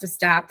really has to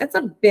stop. That's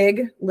a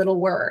big little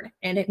word,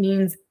 and it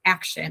means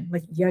action.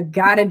 Like, you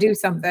got to do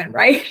something,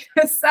 right?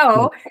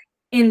 So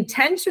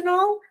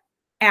intentional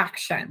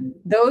action,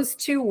 those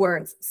 2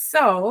 words.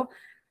 So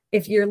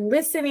if you're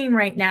listening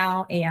right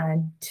now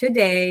and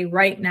today,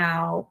 right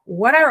now,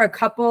 what are a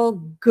couple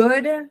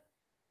good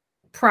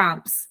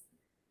prompts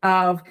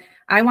of,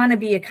 I want to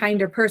be a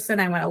kinder person,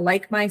 I want to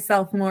like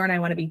myself more, and I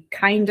want to be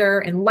kinder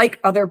and like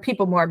other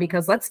people more?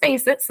 Because let's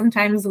face it,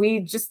 sometimes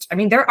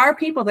there are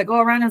people that go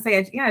around and say,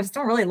 I just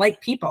don't really like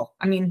people.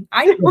 I mean,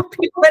 I know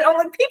people that don't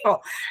like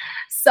people.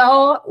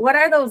 So what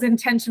are those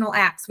intentional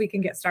acts we can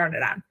get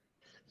started on?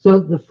 So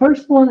the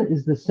first one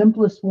is the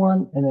simplest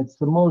one, and it's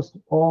the most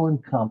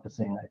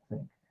all-encompassing, I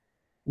think,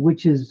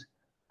 which is,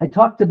 I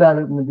talked about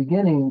it in the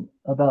beginning,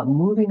 about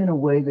moving in a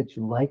way that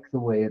you like the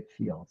way it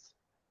feels.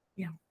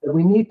 Yeah. But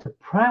we need to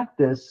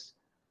practice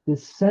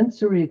this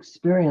sensory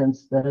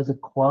experience that has a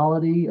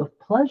quality of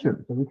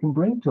pleasure that we can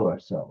bring to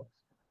ourselves.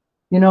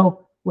 You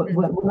know,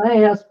 when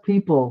I ask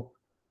people,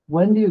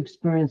 when do you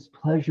experience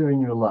pleasure in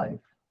your life?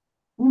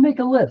 We make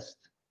a list.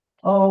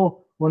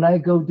 Oh, when I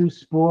go do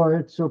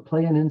sports or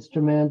play an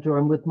instrument, or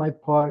I'm with my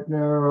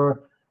partner,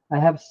 or I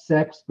have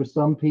sex for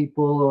some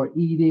people, or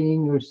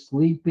eating or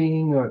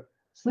sleeping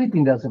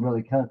doesn't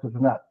really count because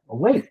we're not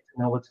awake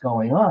to know what's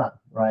going on,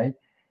 right?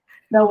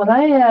 Now, when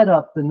I add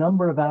up the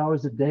number of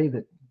hours a day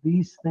that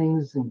these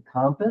things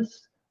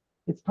encompass,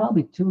 it's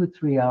probably 2 or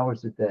 3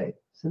 hours a day.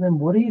 So then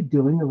what are you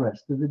doing the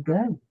rest of the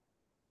day?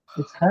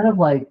 It's kind of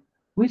like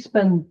we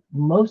spend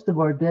most of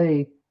our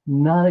day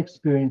not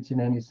experiencing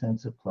any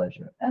sense of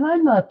pleasure. And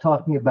I'm not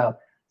talking about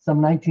some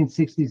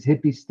 1960s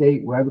hippie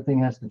state where everything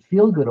has to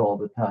feel good all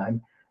the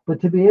time,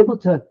 but to be able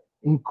to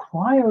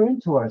inquire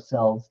into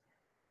ourselves.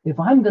 If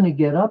I'm going to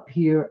get up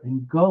here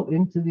and go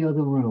into the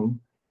other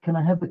room, can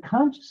I have the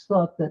conscious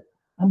thought that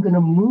I'm going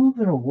to move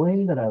in a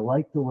way that I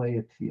like the way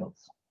it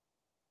feels?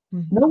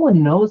 Mm-hmm. No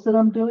one knows that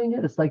I'm doing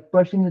it. It's like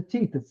brushing the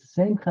teeth. It's the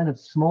same kind of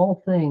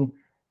small thing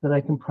that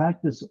I can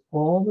practice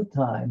all the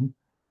time.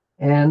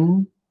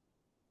 And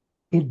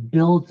it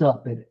builds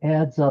up, it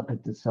adds up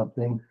into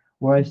something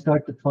where I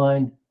start to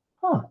find,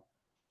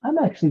 I'm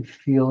actually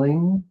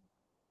feeling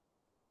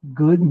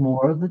good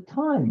more of the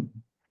time.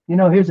 You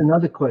know, here's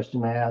another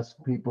question I ask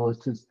people.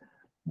 It's just,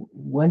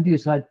 when do you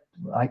decide?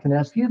 I can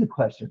ask you the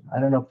question. I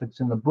don't know if it's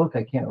in the book.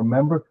 I can't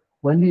remember.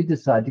 When do you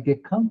decide to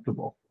get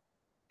comfortable?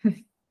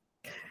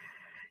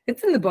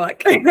 It's in the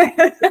book. I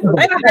have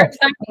a hard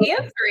time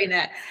answering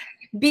it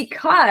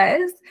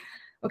because,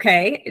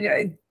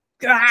 okay,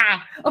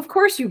 of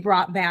course you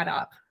brought that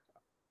up.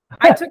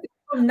 I took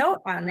a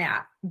note on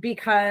that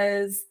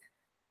because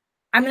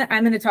I'm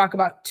going to talk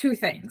about two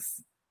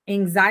things: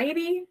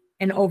 anxiety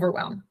and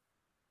overwhelm.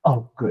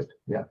 Oh, good.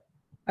 Yeah.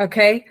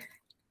 Okay.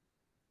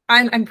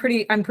 I'm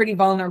pretty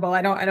vulnerable.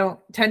 I don't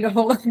tend to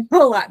hold a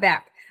whole lot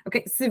back.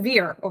 Okay.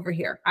 Severe over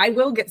here. I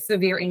will get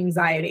severe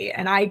anxiety,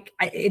 and I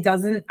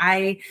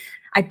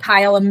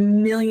pile a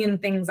million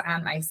things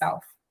on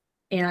myself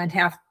and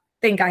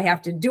think I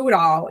have to do it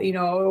all,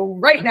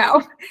 right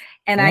now.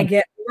 And I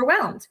get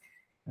overwhelmed.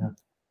 Yeah.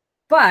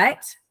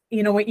 But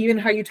even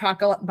how you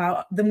talk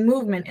about the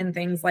movement and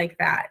things like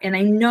that. And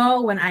I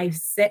know when I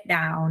sit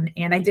down,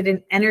 and I did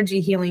an energy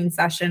healing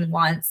session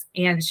once,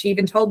 and she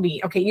even told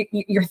me, okay,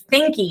 you're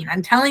thinking,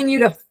 I'm telling you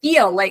to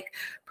feel, like,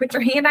 put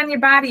your hand on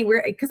your body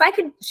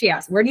she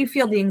asked, where do you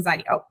feel the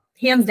anxiety? Oh,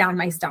 hands down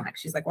my stomach.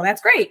 She's like, well,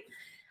 that's great.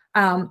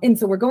 And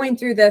so we're going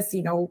through this,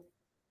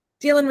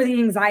 dealing with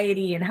the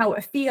anxiety and how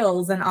it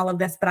feels and all of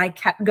this, but I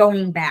kept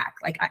going back.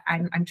 Like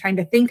I'm trying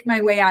to think my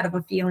way out of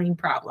a feeling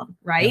problem.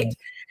 Right.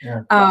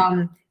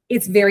 Yeah.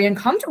 It's very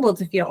uncomfortable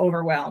to feel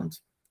overwhelmed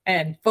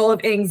and full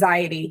of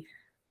anxiety,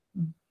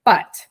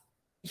 but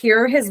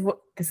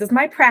this is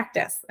my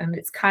practice, and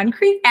it's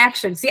concrete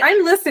action. See,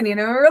 I'm listening.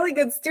 I'm a really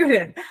good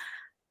student.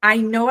 I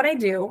know what I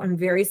do. I'm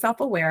very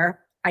self-aware.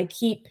 I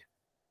keep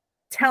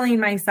telling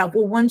myself,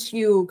 well, once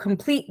you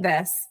complete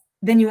this,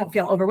 then you won't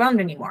feel overwhelmed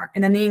anymore.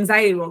 And then the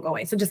anxiety will go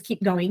away. So just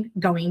keep going.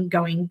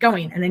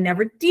 And I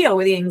never deal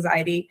with the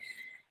anxiety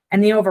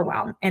and the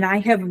overwhelm. And I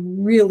have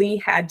really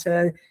had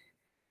to,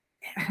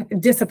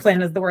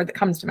 discipline is the word that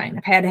comes to mind.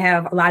 I've had to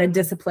have a lot of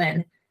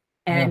discipline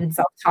and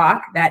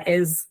self-talk. That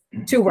is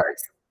 2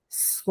 words: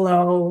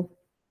 slow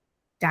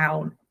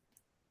down.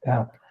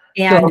 Yeah.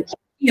 And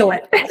feel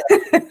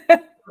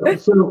it.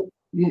 So,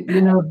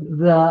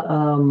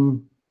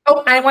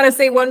 Oh, I want to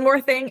say one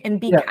more thing and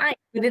be kind,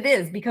 but it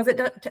is because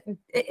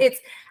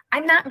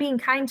I'm not being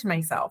kind to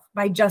myself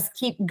by just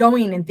keep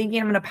going and thinking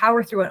I'm going to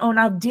power through it. Oh, and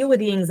I'll deal with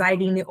the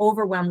anxiety and the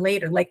overwhelm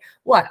later. Like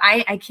what?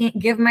 I can't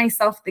give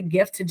myself the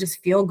gift to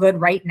just feel good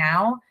right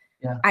now.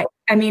 Yeah.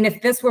 I mean, if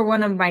this were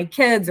one of my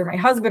kids or my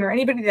husband or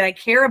anybody that I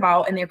care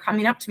about, and they're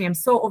coming up to me, I'm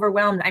so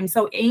overwhelmed, I'm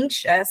so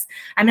anxious.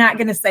 I'm not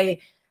going to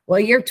say, well,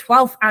 you're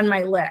 12th on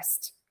my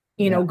list,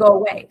 go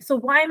away. So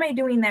why am I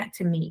doing that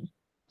to me?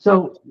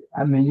 So,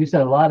 I mean, you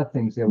said a lot of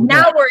things there.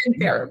 Now we're in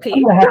therapy.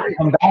 I'm going to have to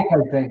come back,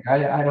 I think.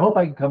 I hope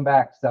I can come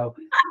back. So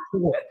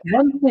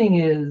one thing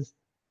is,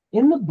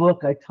 in the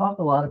book, I talk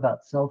a lot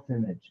about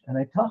self-image. And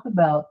I talk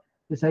about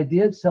this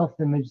idea of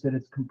self-image, that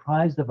it's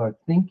comprised of our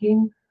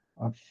thinking,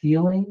 our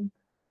feeling,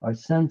 our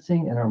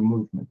sensing, and our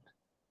movement.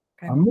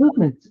 Okay. Our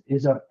movement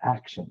is our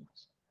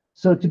actions.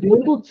 So to be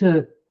able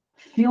to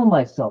feel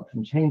myself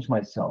and change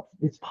myself,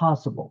 it's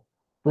possible,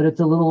 but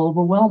it's a little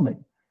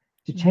overwhelming.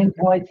 To change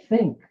how I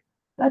think,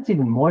 that's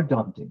even more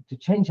daunting. To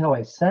change how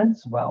I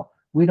sense, well,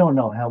 we don't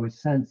know how we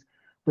sense,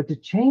 but to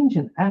change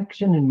an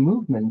action and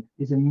movement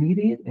is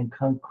immediate and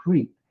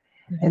concrete.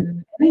 Mm-hmm.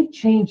 And any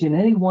change in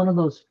any one of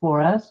those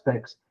 4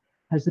 aspects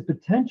has the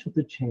potential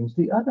to change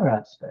the other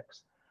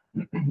aspects.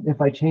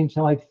 If I change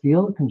how I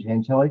feel, it can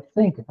change how I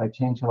think. If I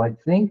change how I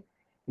think,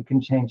 it can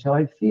change how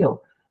I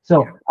feel.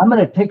 So I'm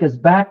going to take us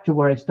back to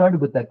where I started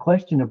with that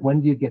question of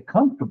when do you get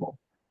comfortable,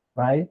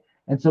 right?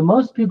 And so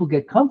most people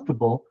get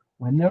comfortable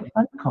when they're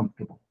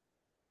uncomfortable.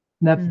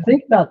 Now, if you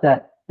think about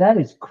that, that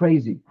is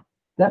crazy.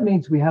 That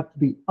means we have to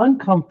be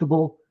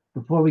uncomfortable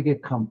before we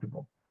get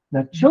comfortable.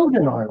 Now,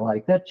 children aren't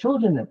like that.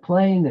 Children, they're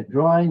playing, they're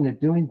drawing, they're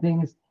doing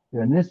things.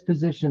 They're in this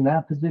position,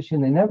 that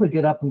position. They never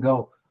get up and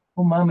go,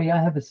 oh, mommy,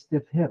 I have a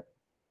stiff hip.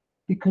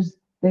 Because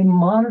they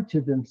monitor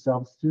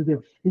themselves through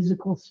their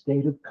physical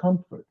state of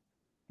comfort.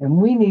 And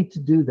we need to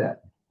do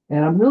that.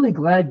 And I'm really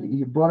glad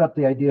you brought up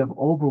the idea of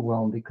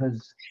overwhelm,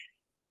 because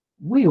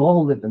we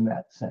all live in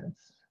that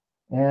sense.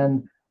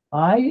 And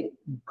I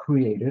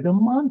created a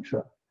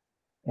mantra.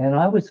 And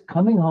I was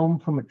coming home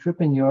from a trip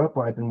in Europe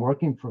where I'd been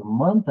working for a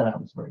month and I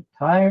was very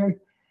tired.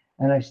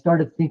 And I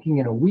started thinking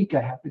in a week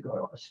I have to go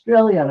to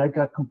Australia, and I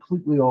got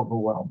completely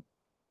overwhelmed.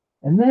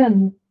 And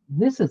then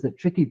this is the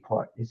tricky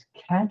part, is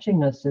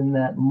catching us in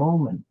that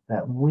moment,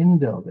 that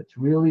window that's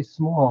really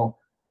small,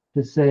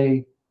 to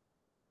say,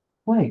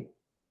 wait,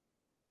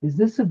 is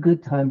this a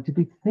good time to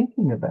be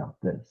thinking about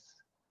this?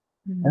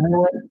 Mm-hmm. And I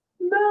went,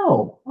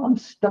 no, I'm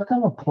stuck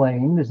on a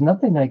plane. There's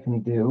nothing I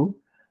can do.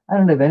 I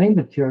don't have any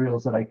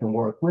materials that I can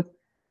work with.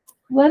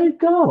 Let it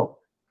go.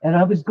 And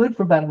I was good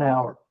for about an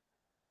hour.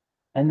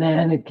 And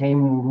then it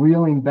came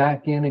reeling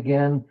back in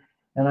again,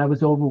 and I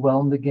was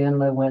overwhelmed again.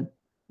 And I went,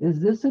 is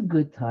this a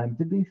good time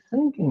to be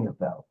thinking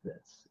about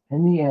this?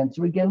 And the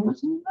answer again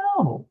was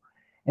no.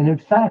 And in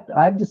fact,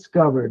 I've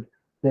discovered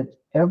that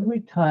every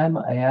time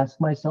I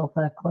ask myself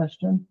that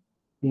question,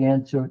 the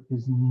answer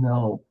is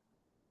no.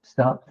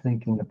 Stop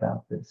thinking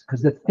about this,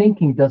 because the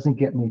thinking doesn't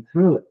get me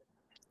through it.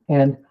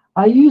 And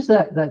I use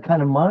that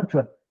kind of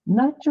mantra,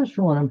 not just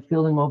for when I'm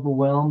feeling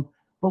overwhelmed,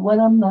 but when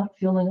I'm not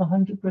feeling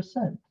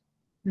 100%.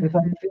 If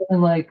I'm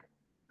feeling like,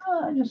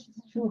 oh, I just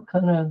feel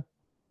kind of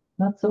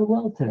not so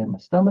well today. My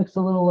stomach's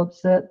a little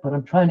upset, but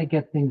I'm trying to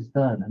get things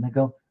done. And I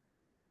go,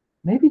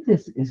 maybe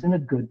this isn't a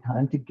good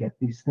time to get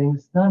these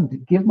things done, to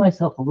give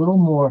myself a little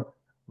more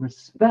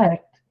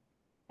respect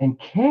and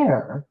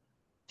care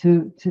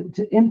to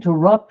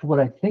interrupt what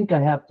I think I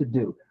have to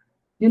do.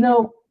 You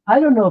know, I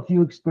don't know if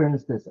you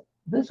experienced this.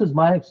 This was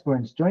my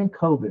experience during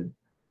COVID.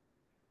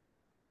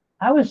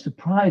 I was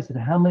surprised at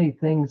how many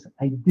things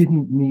I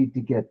didn't need to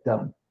get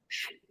done.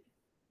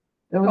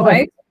 It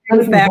was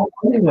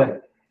anyway.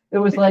 It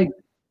was like,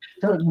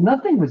 so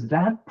nothing was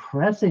that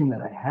pressing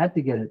that I had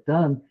to get it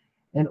done.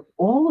 And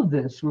all of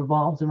this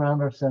revolves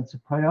around our sense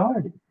of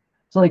priority.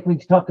 So like when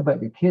you talk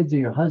about your kids or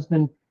your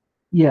husband,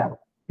 yeah,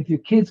 if your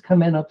kids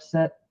come in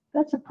upset,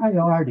 that's a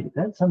priority.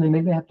 That's something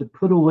maybe I have to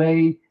put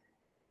away.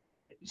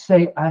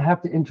 Say, I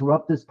have to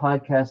interrupt this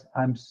podcast.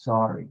 I'm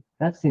sorry.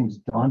 That seems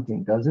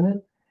daunting, doesn't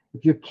it?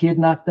 If your kid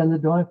knocked on the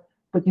door.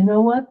 But you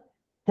know what?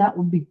 That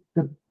would be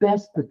the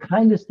best, the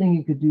kindest thing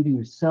you could do to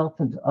yourself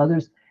and to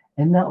others.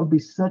 And that would be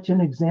such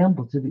an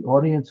example to the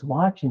audience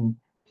watching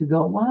to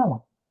go,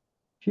 wow,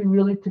 she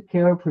really took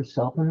care of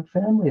herself and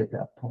her family at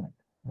that point,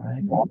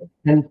 right?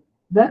 And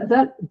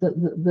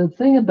the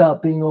thing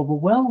about being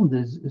overwhelmed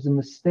is a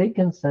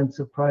mistaken sense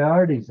of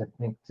priorities, I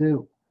think,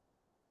 too.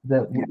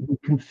 That we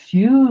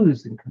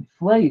confuse and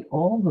conflate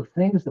all the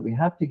things that we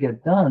have to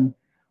get done,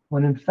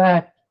 when in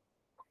fact,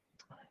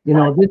 you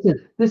know,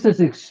 this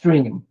is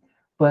extreme.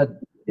 But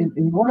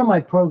in one of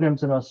my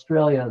programs in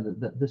Australia,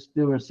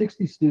 there were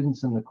 60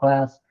 students in the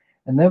class,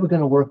 and they were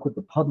going to work with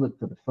the public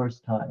for the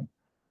first time.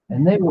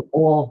 And they were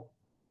all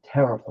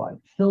terrified,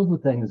 filled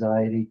with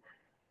anxiety.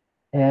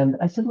 And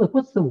I said, look,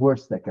 what's the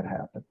worst that could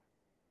happen?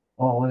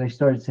 Oh, and they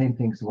started saying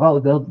things. Well,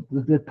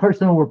 the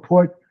person will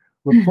report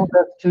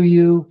us to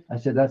you. I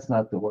said, that's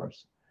not the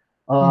worst.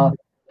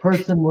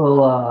 Person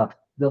will,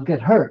 they'll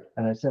get hurt.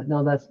 And I said,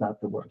 no, that's not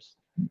the worst.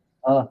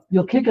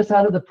 You'll kick us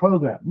out of the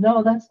program.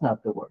 No, that's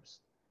not the worst.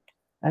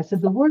 I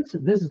said, the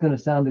worst, this is going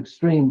to sound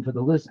extreme for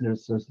the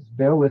listeners, so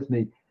bear with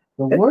me.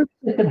 The worst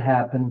that could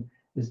happen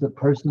is the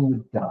person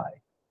would die.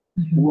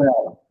 Mm-hmm.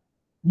 Well,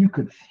 you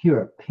could hear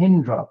a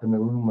pin drop in the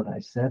room when I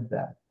said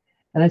that.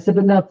 And I said,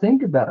 but now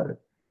think about it.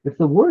 If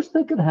the worst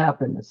that could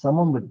happen is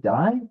someone would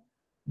die,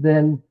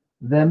 then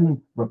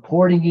them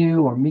reporting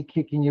you or me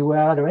kicking you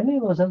out or any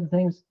of those other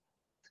things,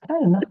 it's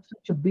kind of not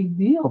such a big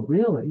deal,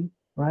 really,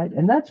 right?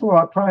 And that's where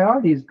our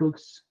priorities go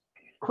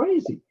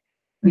crazy,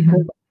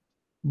 because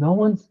no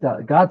one's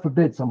died. God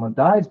forbid someone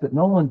dies, but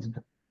no one's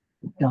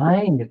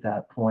dying at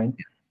that point.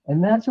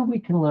 And that's what we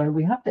can learn.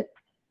 We have to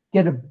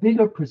get a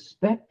bigger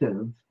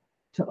perspective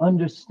to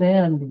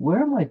understand,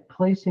 where am I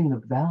placing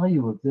the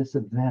value of this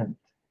event,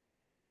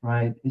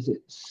 right? Is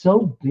it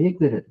so big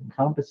that it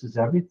encompasses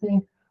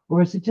everything?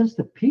 Or is it just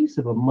a piece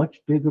of a much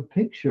bigger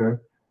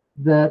picture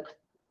that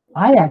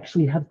I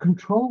actually have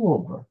control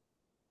over?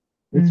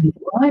 It's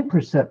my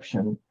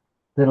perception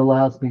that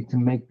allows me to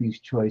make these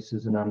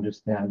choices and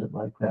understand it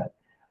like that.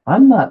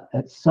 I'm not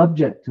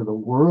subject to the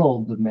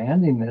world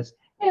demanding this.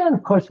 And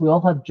of course, we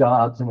all have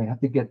jobs and we have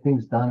to get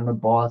things done, and a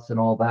boss and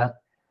all that.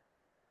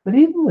 But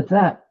even with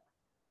that,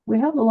 we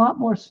have a lot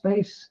more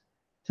space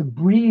to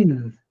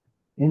breathe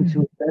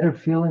into a better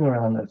feeling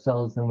around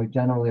ourselves than we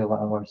generally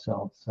allow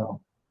ourselves.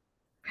 So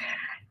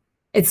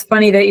it's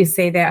funny that you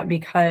say that,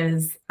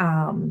 because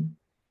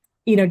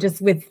you know,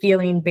 just with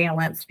feeling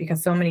balanced,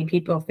 because so many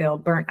people feel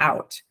burnt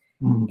out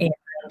and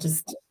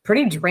just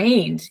pretty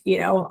drained, you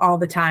know, all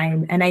the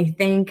time. And I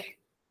think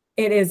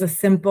it is as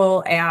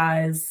simple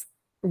as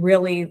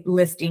really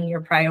listing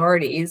your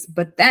priorities.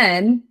 But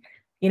then,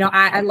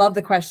 I love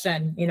the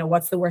question,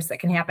 what's the worst that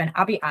can happen?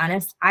 I'll be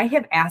honest, I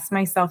have asked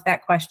myself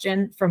that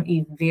question from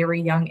a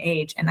very young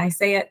age, and I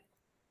say it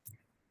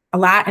a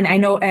lot. And I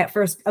know at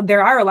first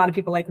there are a lot of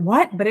people like,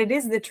 what? But it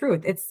is the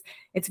truth.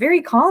 It's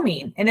very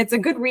calming, and it's a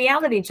good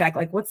reality check.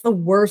 Like, what's the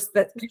worst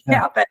that can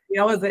happen?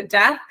 Is it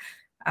death?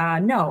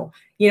 No.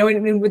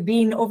 And with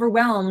being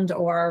overwhelmed,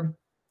 or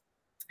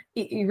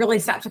you really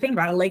stop to think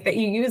about it, like that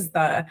you use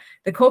the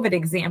COVID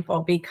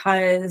example,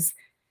 because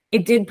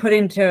it did put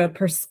into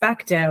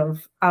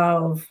perspective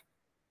of,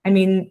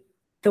 the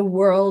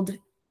world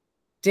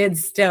did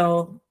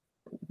still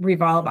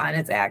revolve on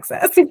its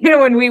axis.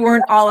 When we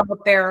weren't all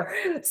out there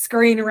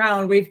scurrying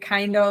around, we've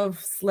kind of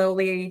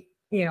slowly,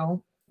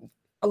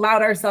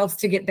 allowed ourselves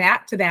to get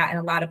back to that in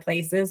a lot of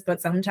places.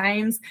 But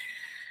sometimes,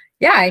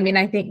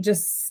 I think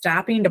just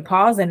stopping to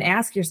pause and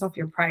ask yourself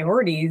your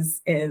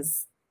priorities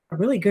is a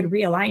really good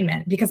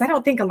realignment, because I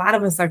don't think a lot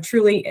of us are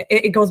truly,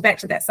 it goes back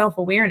to that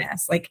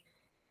self-awareness. Like,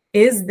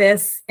 is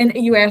this, and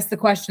you asked the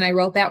question, I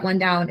wrote that one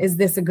down, is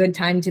this a good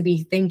time to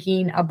be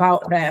thinking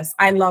about this?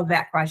 I love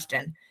that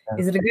question.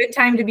 Is it a good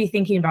time to be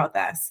thinking about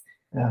this?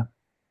 Yeah.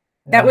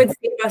 That would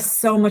save us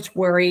so much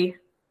worry.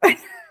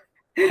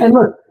 And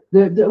look,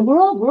 we're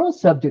all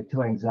subject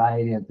to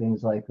anxiety and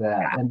things like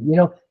that. And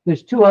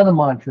there's two other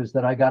mantras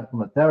that I got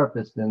from a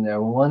therapist in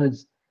there. One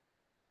is,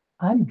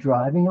 I'm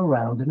driving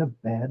around in a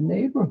bad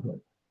neighborhood.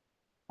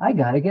 I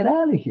got to get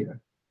out of here.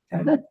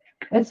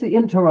 That's the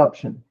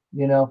interruption,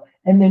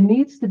 and there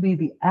needs to be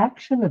the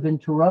action of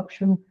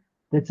interruption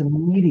that's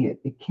immediate.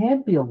 It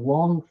can't be a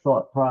long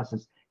thought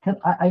process.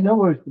 I know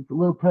we're a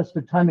little pressed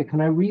for time, but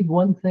can I read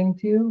one thing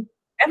to you?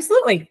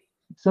 Absolutely.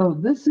 So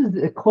this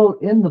is a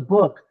quote in the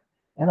book,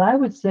 and I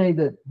would say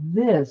that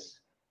this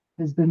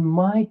has been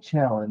my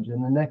challenge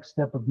in the next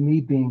step of me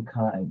being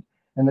kind.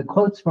 And the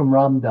quote's from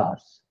Ram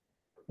Dass,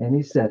 and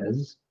he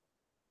says,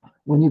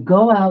 when you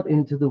go out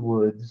into the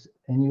woods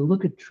and you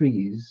look at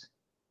trees,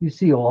 you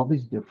see all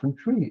these different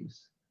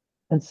trees,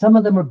 and some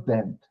of them are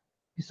bent.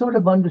 You sort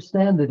of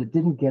understand that it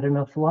didn't get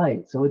enough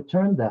light, so it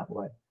turned that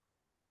way.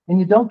 And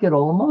you don't get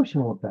all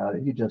emotional about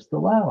it, you just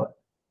allow it.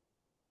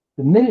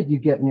 The minute you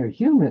get near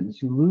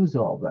humans, you lose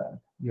all that.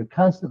 You're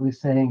constantly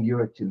saying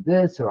you're to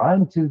this or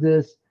I'm to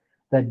this.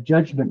 That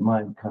judgment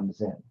mind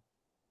comes in.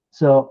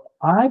 So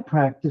I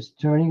practice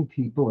turning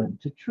people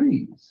into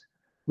trees,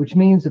 which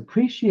means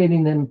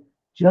appreciating them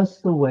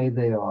just the way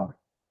they are.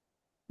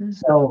 Mm-hmm.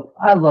 So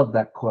I love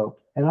that quote.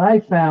 And I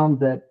found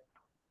that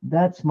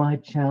that's my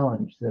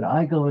challenge, that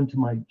I go into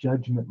my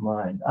judgment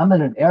mind. I'm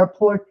in an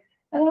airport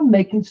and I'm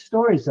making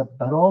stories up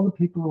about all the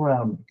people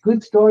around me,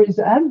 good stories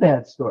and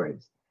bad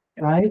stories,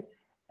 right?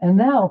 And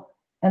now,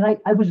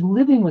 I was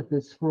living with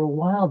this for a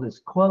while, this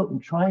quote,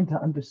 and trying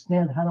to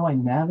understand, how do I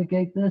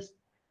navigate this?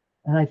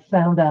 And I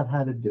found out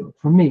how to do it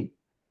for me.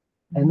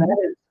 And that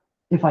is,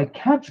 if I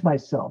catch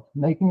myself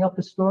making up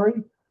a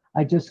story,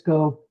 I just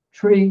go,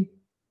 tree.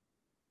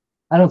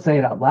 I don't say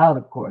it out loud,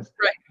 of course.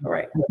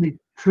 Right. I say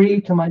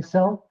tree to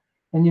myself.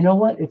 And you know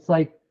what? It's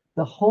like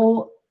the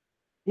whole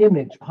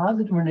image,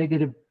 positive or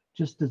negative,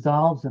 just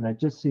dissolves, and I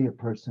just see a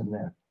person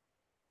there.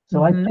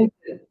 So I think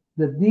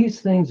that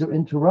these things are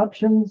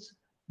interruptions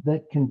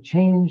that can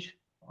change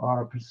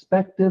our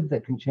perspective,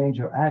 that can change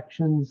our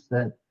actions,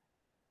 that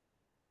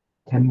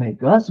can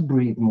make us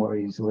breathe more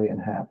easily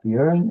and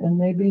happier. And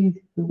maybe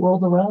the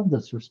world around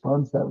us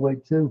responds that way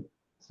too.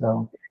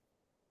 So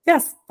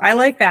yes, I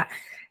like that.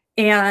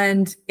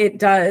 And it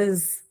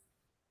does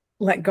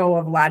let go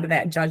of a lot of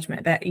that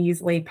judgment that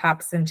easily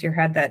pops into your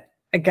head. That,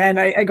 again,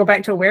 I go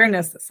back to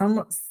awareness.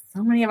 So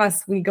many of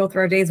us, we go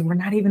through our days and we're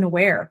not even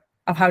aware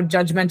of how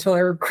judgmental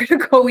or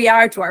critical we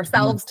are to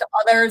ourselves, to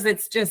others.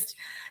 It's just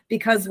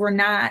because we're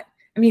not,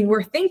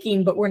 we're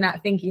thinking, but we're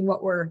not thinking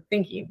what we're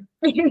thinking.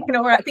 We're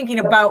not thinking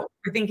about what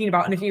we're thinking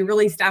about. And if you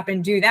really stop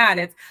and do that,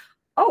 it's,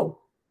 oh,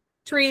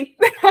 tree.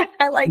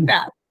 I like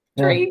that.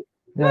 Tree.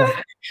 Yeah.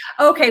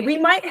 Okay, we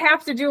might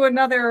have to do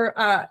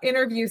another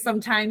interview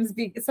sometime,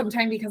 because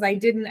I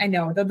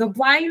know the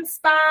blind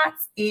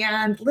spots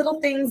and little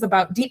things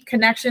about deep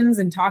connections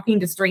and talking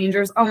to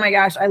strangers. Oh my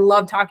gosh, I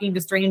love talking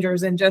to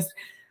strangers, and just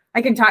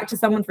I can talk to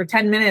someone for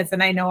 10 minutes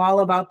and I know all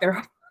about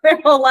their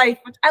whole life,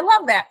 which I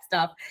love that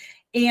stuff.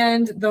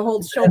 And the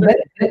whole shoulder.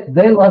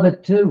 They love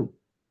it too.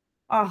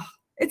 Oh,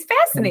 it's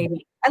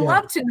fascinating. I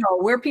love to know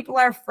where people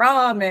are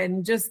from,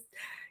 and just,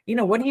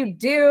 what do you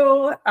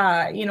do,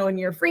 in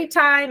your free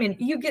time? And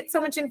you get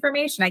so much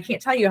information. I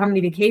can't tell you how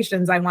many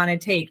vacations I want to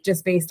take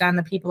just based on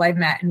the people I've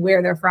met and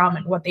where they're from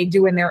and what they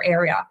do in their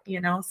area,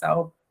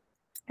 So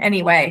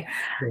anyway,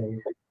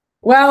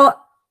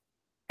 well,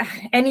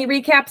 any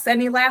recaps,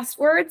 any last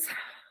words?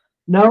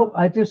 No,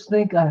 I just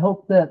think, I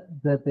hope that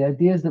the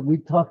ideas that we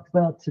talked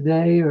about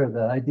today, or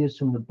the ideas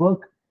from the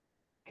book,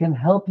 can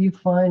help you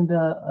find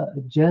a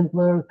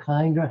gentler,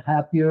 kinder,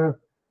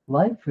 happier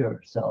life for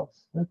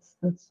yourselves.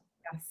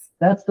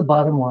 That's the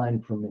bottom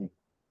line for me.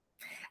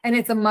 And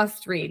it's a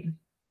must read.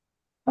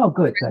 Oh,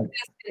 good. Thanks.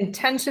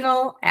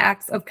 Intentional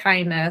acts of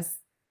kindness.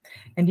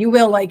 and you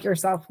will like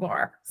yourself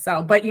more.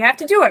 So, but you have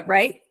to do it,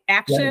 right?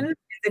 Action Yeah.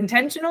 is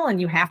intentional and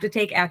you have to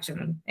take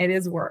action. It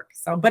is work.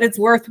 So, but it's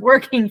worth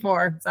working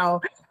for.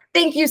 So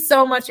thank you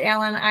so much,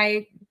 Alan.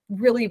 I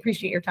really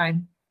appreciate your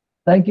time.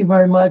 Thank you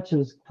very much. It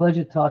was a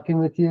pleasure talking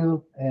with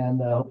you,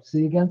 and I hope to see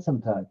you again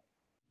sometime.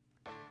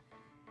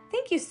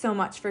 Thank you so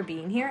much for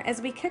being here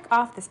as we kick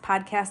off this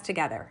podcast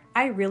together.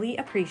 I really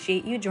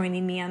appreciate you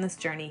joining me on this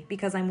journey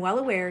because I'm well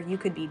aware you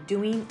could be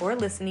doing or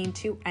listening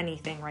to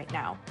anything right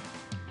now.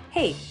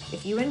 Hey,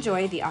 if you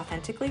enjoy the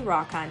Authentically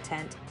Raw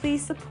content,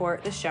 please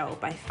support the show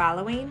by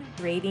following,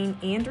 rating,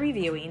 and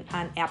reviewing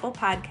on Apple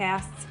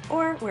Podcasts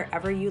or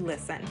wherever you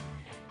listen.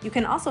 You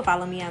can also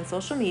follow me on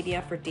social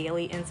media for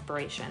daily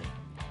inspiration.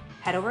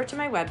 Head over to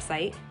my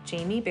website,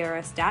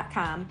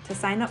 jamiebarris.com, to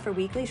sign up for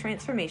weekly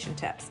transformation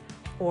tips.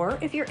 Or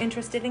if you're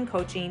interested in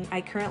coaching,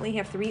 I currently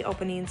have 3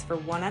 openings for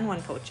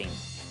one-on-one coaching.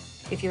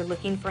 If you're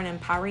looking for an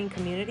empowering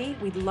community,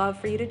 we'd love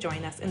for you to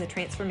join us in the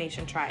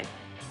Transformation Tribe,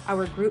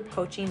 our group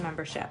coaching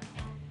membership.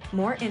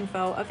 More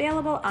info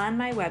available on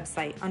my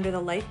website under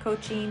the Life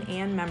Coaching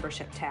and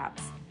Membership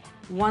tabs.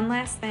 One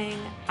last thing,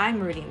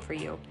 I'm rooting for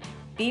you.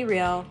 Be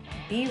real,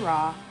 be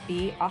raw,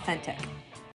 be authentic.